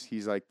close.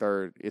 He's like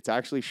third. It's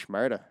actually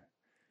Schmerda.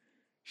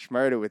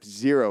 Schmerda with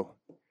 0.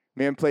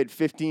 Man played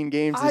 15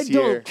 games I this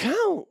year. don't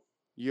count.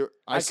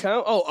 I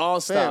count? Oh,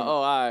 All-Star. Fam, Oh,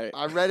 all right.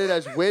 I read it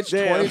as which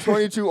Damn.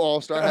 2022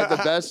 All-Star had the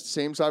best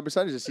same side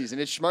percentage this season.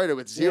 It's Schmerda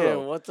with 0.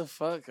 Damn, what the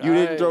fuck? You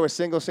didn't throw a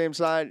single same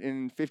side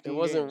in 15 It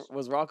wasn't. games.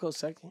 Was Rocco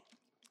second?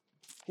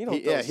 He don't. He-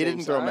 throw yeah, he same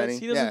didn't throw sides. many.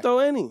 He doesn't Yeah. throw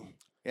any.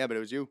 Yeah, but it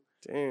was you.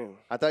 Damn.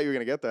 I thought you were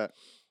going to get that.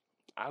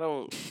 I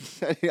don't.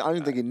 I don't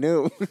even think he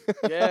knew.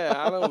 Yeah,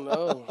 I don't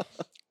know.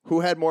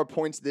 Who had more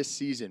points this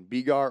season,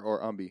 Bigar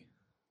or Umbi?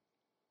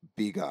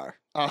 Bigar.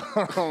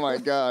 Oh my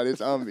God,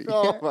 it's Umbi.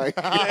 Oh my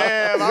God.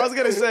 Damn, I was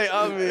gonna say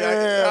Umbi.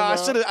 Damn, I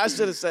bro.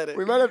 should have said it.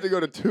 We might have to go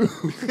to 2.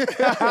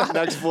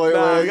 Next point.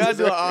 Nah, we wins. gotta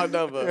do an odd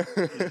number.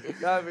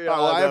 Gotta be an All right,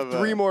 well, odd I have number.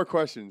 3 more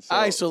questions.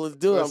 All right, so let's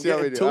do it. let's I'm see how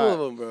we getting do. 2 All of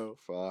right. them,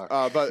 bro.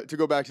 Fuck. But to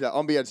go back to that,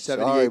 Umbi had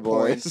 78 Sorry,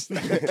 points. boys.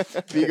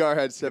 Bigar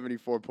had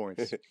 74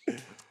 points.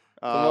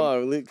 Come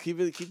on, keep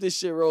this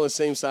shit rolling.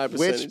 Same side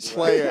percentage.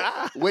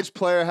 Which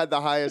player had the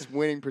highest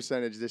winning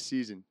percentage this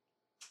season?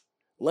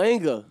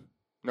 Langa.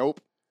 Nope.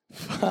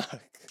 Fuck.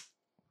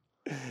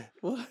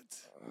 What?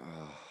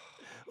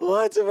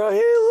 What, bro? He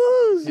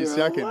lose. He's bro.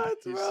 second. What,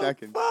 He's bro?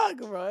 second. Fuck,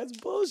 bro. That's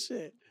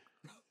bullshit.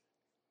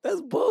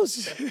 That's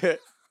bullshit.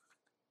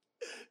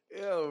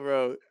 Yo,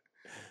 bro.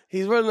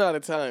 He's running out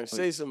of time.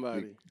 Say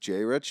somebody.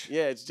 J Rich?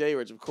 Yeah, it's J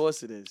Rich. Of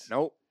course it is.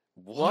 Nope.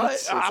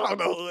 What? I don't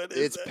know who it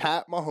is. It's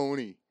Pat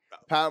Mahoney.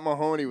 Pat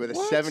Mahoney with a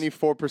What?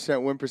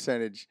 74% win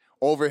percentage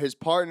over his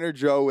partner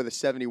Joe with a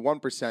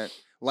 71%.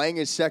 Lang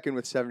is second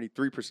with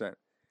 73%.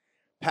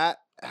 Pat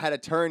had a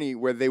tourney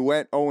where they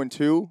went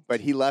 0-2,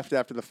 but he left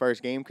after the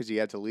first game because he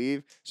had to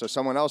leave. So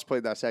someone else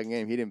played that second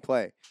game. He didn't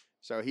play.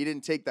 So he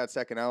didn't take that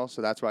second L,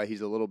 so that's why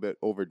he's a little bit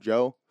over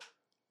Joe.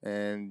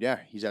 And yeah,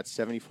 he's at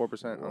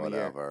 74% on the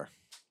year. Whatever.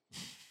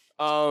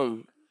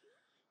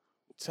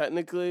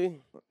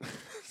 Technically,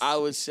 I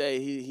would say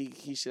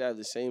he should have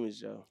the same as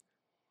Joe.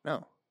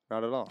 No,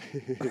 not at all.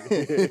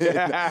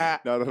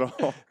 Not at all.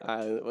 All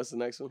right, what's the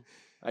next one?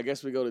 I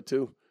guess we go to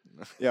 2.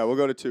 Yeah, we'll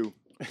go to 2.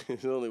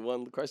 There's only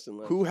one question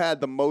left. Who had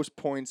the most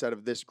points out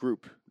of this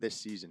group this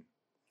season?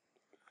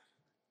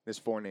 There's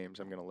 4 names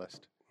I'm going to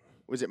list.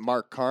 Was it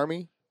Mark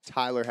Carmy,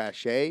 Tyler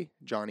Hache,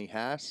 Johnny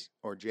Hass,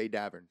 or Jay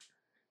Davern?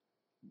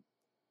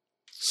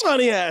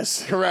 Johnny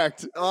ass.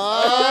 Correct.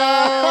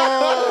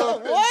 Oh,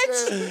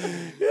 What?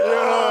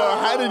 Yo,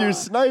 how did you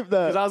snipe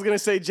Because that? I was gonna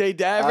say Jay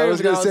Davers. I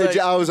was gonna say,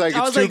 I was like,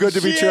 it's too good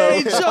to be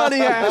true.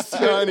 Johnny ass.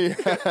 Johnny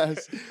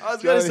has. I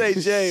was gonna say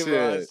Jay,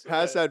 bro. Shit.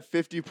 Has had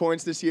 50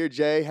 points this year.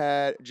 Jay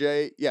had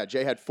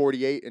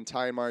 48, and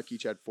Ty and Mark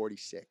each had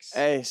 46.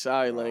 Hey,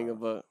 sorry, Langa,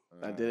 but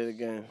I did it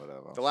again.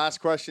 Whatever. The last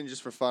question,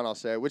 just for fun, I'll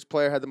say, which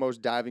player had the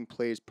most diving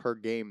plays per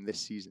game this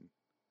season?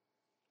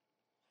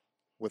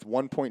 With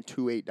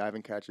 1.28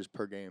 diving catches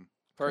per game.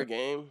 Per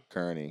game?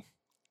 Kearney.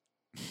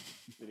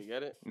 Did he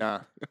get it?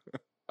 Nah.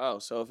 Oh,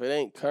 so if it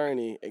ain't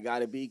Kearney, it got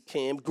to be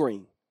Cam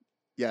Green.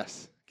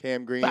 Yes.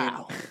 Cam Green.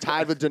 Bow.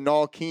 Tied with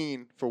Denal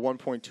Keene for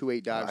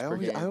 1.28 dives per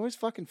game. I always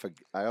fucking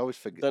forget. I always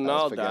forget.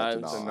 Denal forget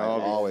dives. Denal. Denal I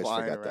be always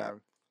flying forget that.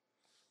 around.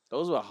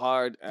 Those were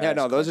hard. Yeah,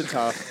 no, those are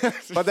tough.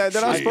 But they're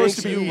not I supposed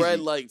think to be you read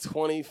easy. like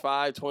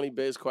 20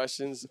 biz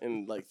questions,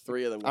 and like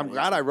 3 of them. I'm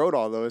glad I wrote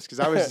all those because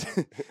I was.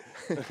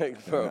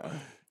 like, bro,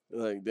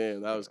 like,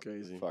 damn, that was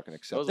crazy. Fucking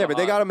accept. Those Yeah, are but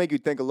they hard. got to make you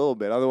think a little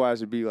bit. Otherwise,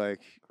 it'd be like.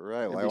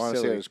 Right. Well, It'd I be want to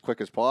say silly. it as quick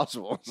as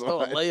possible.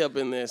 Throw a layup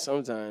in there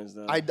sometimes,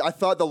 though. I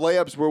thought the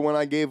layups were when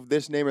I gave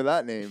this name or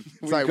that name.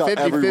 It's We like got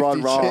every 50-50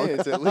 run wrong.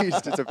 chance at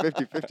least. It's a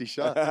 50-50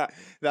 shot.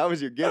 That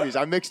was your gimmies.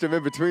 I mixed them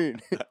in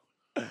between.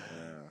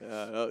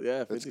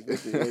 yeah,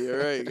 50-50. Yeah, you're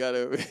right. You got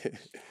it.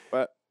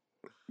 But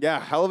yeah,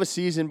 hell of a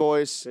season,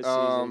 boys. Good season.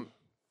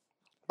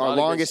 Our Lot of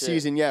good longest shit.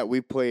 season yet.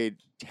 We've played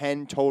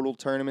 10 total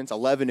tournaments,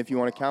 11 if you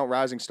want to count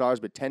Rising Stars,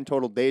 but 10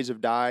 total days of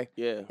die,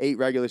 Yeah. 8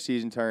 regular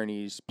season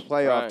tourneys,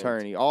 playoff Right.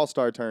 tourney,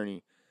 all-star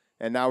tourney.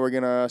 And now we're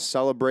going to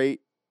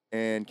celebrate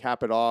and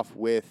cap it off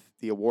with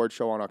the award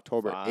show on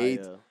October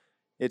 8th. Fire.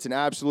 It's an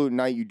absolute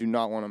night you do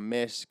not want to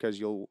miss because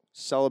you'll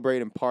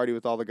celebrate and party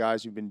with all the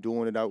guys you've been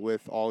doing it out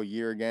with all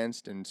year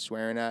against and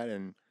swearing at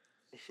and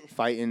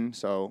fighting.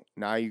 So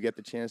now you get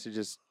the chance to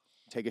just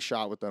take a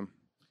shot with them.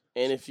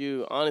 And if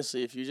you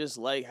just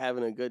like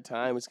having a good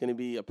time, it's going to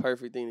be a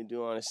perfect thing to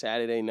do on a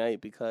Saturday night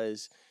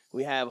because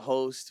we have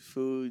host,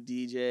 food,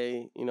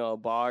 DJ, a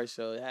bar,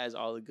 so it has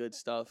all the good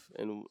stuff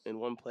in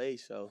one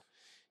place. So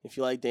if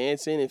you like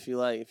dancing, if you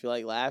like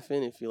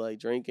laughing, if you like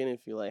drinking,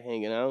 if you like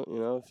hanging out,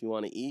 if you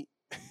want to eat,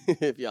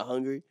 if you're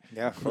hungry,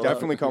 Yeah,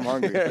 definitely come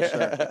hungry for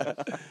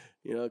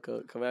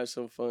sure. come have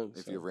some fun.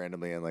 If so. you're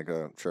randomly in like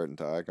a shirt and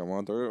tie, come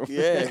on through.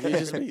 Yeah, if you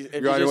just be,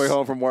 if You're on your way just-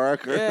 home from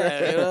work.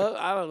 Yeah,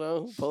 I don't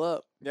know, pull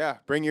up, Yeah,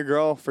 bring your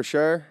girl for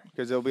sure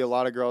because there'll be a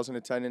lot of girls in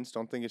attendance.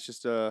 Don't think it's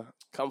just a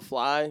come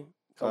fly,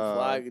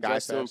 guy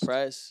dress to fest.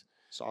 impress.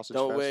 sausage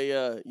Don't fest. wear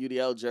your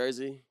UDL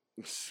jersey.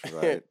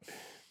 Right.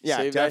 Yeah,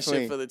 Save that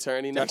definitely. shit for the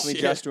tourney next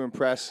Definitely year. just to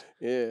impress.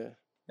 Yeah.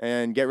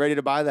 And get ready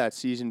to buy that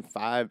season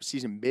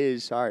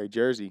biz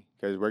jersey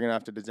because we're gonna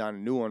have to design a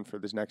new one for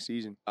this next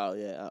season. Oh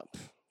yeah.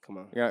 Come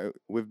on. Yeah,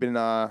 we've been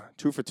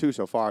 2 for 2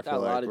 so far. I Got feel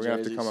a lot like of we're gonna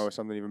have to come jerseys. up with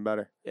something even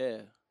better. Yeah.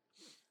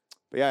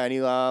 But yeah,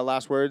 any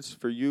last words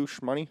for you,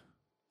 Shmoney?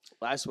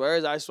 Last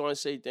words. I just want to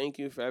say thank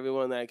you for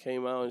everyone that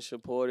came out and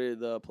supported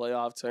the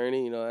playoff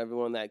tourney.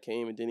 Everyone that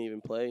came and didn't even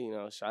play.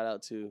 Shout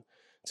out to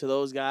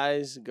those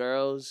guys,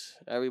 girls,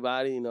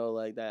 everybody.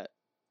 Like that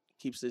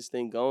keeps this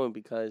thing going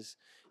because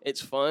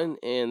it's fun.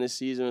 And this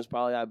season was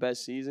probably our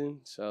best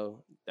season.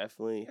 So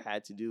definitely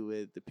had to do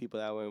with the people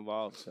that were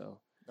involved. So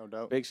No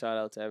doubt. big shout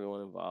out to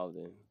everyone involved.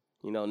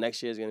 And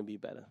next year is gonna be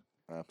better.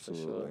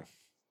 Absolutely.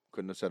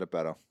 Couldn't have said it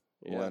better.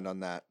 Yeah. We'll end on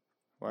that.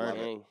 Word.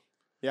 Dang.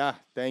 Yeah,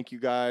 thank you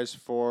guys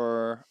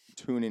for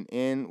tuning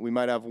in. We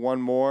might have one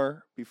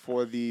more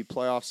before the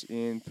playoffs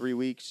in 3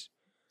 weeks.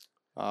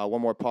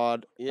 One more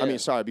pod. Yeah.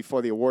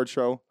 Before the award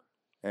show.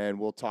 And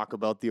we'll talk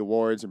about the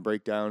awards and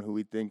break down who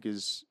we think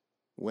is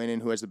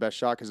winning, who has the best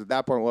shot. Because at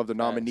that point, we'll have the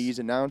nominees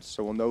announced,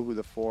 so we'll know who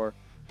the 4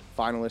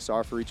 finalists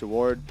are for each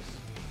award.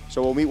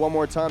 So we'll meet one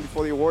more time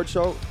before the award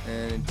show.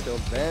 And until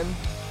then,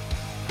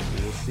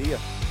 we'll see you.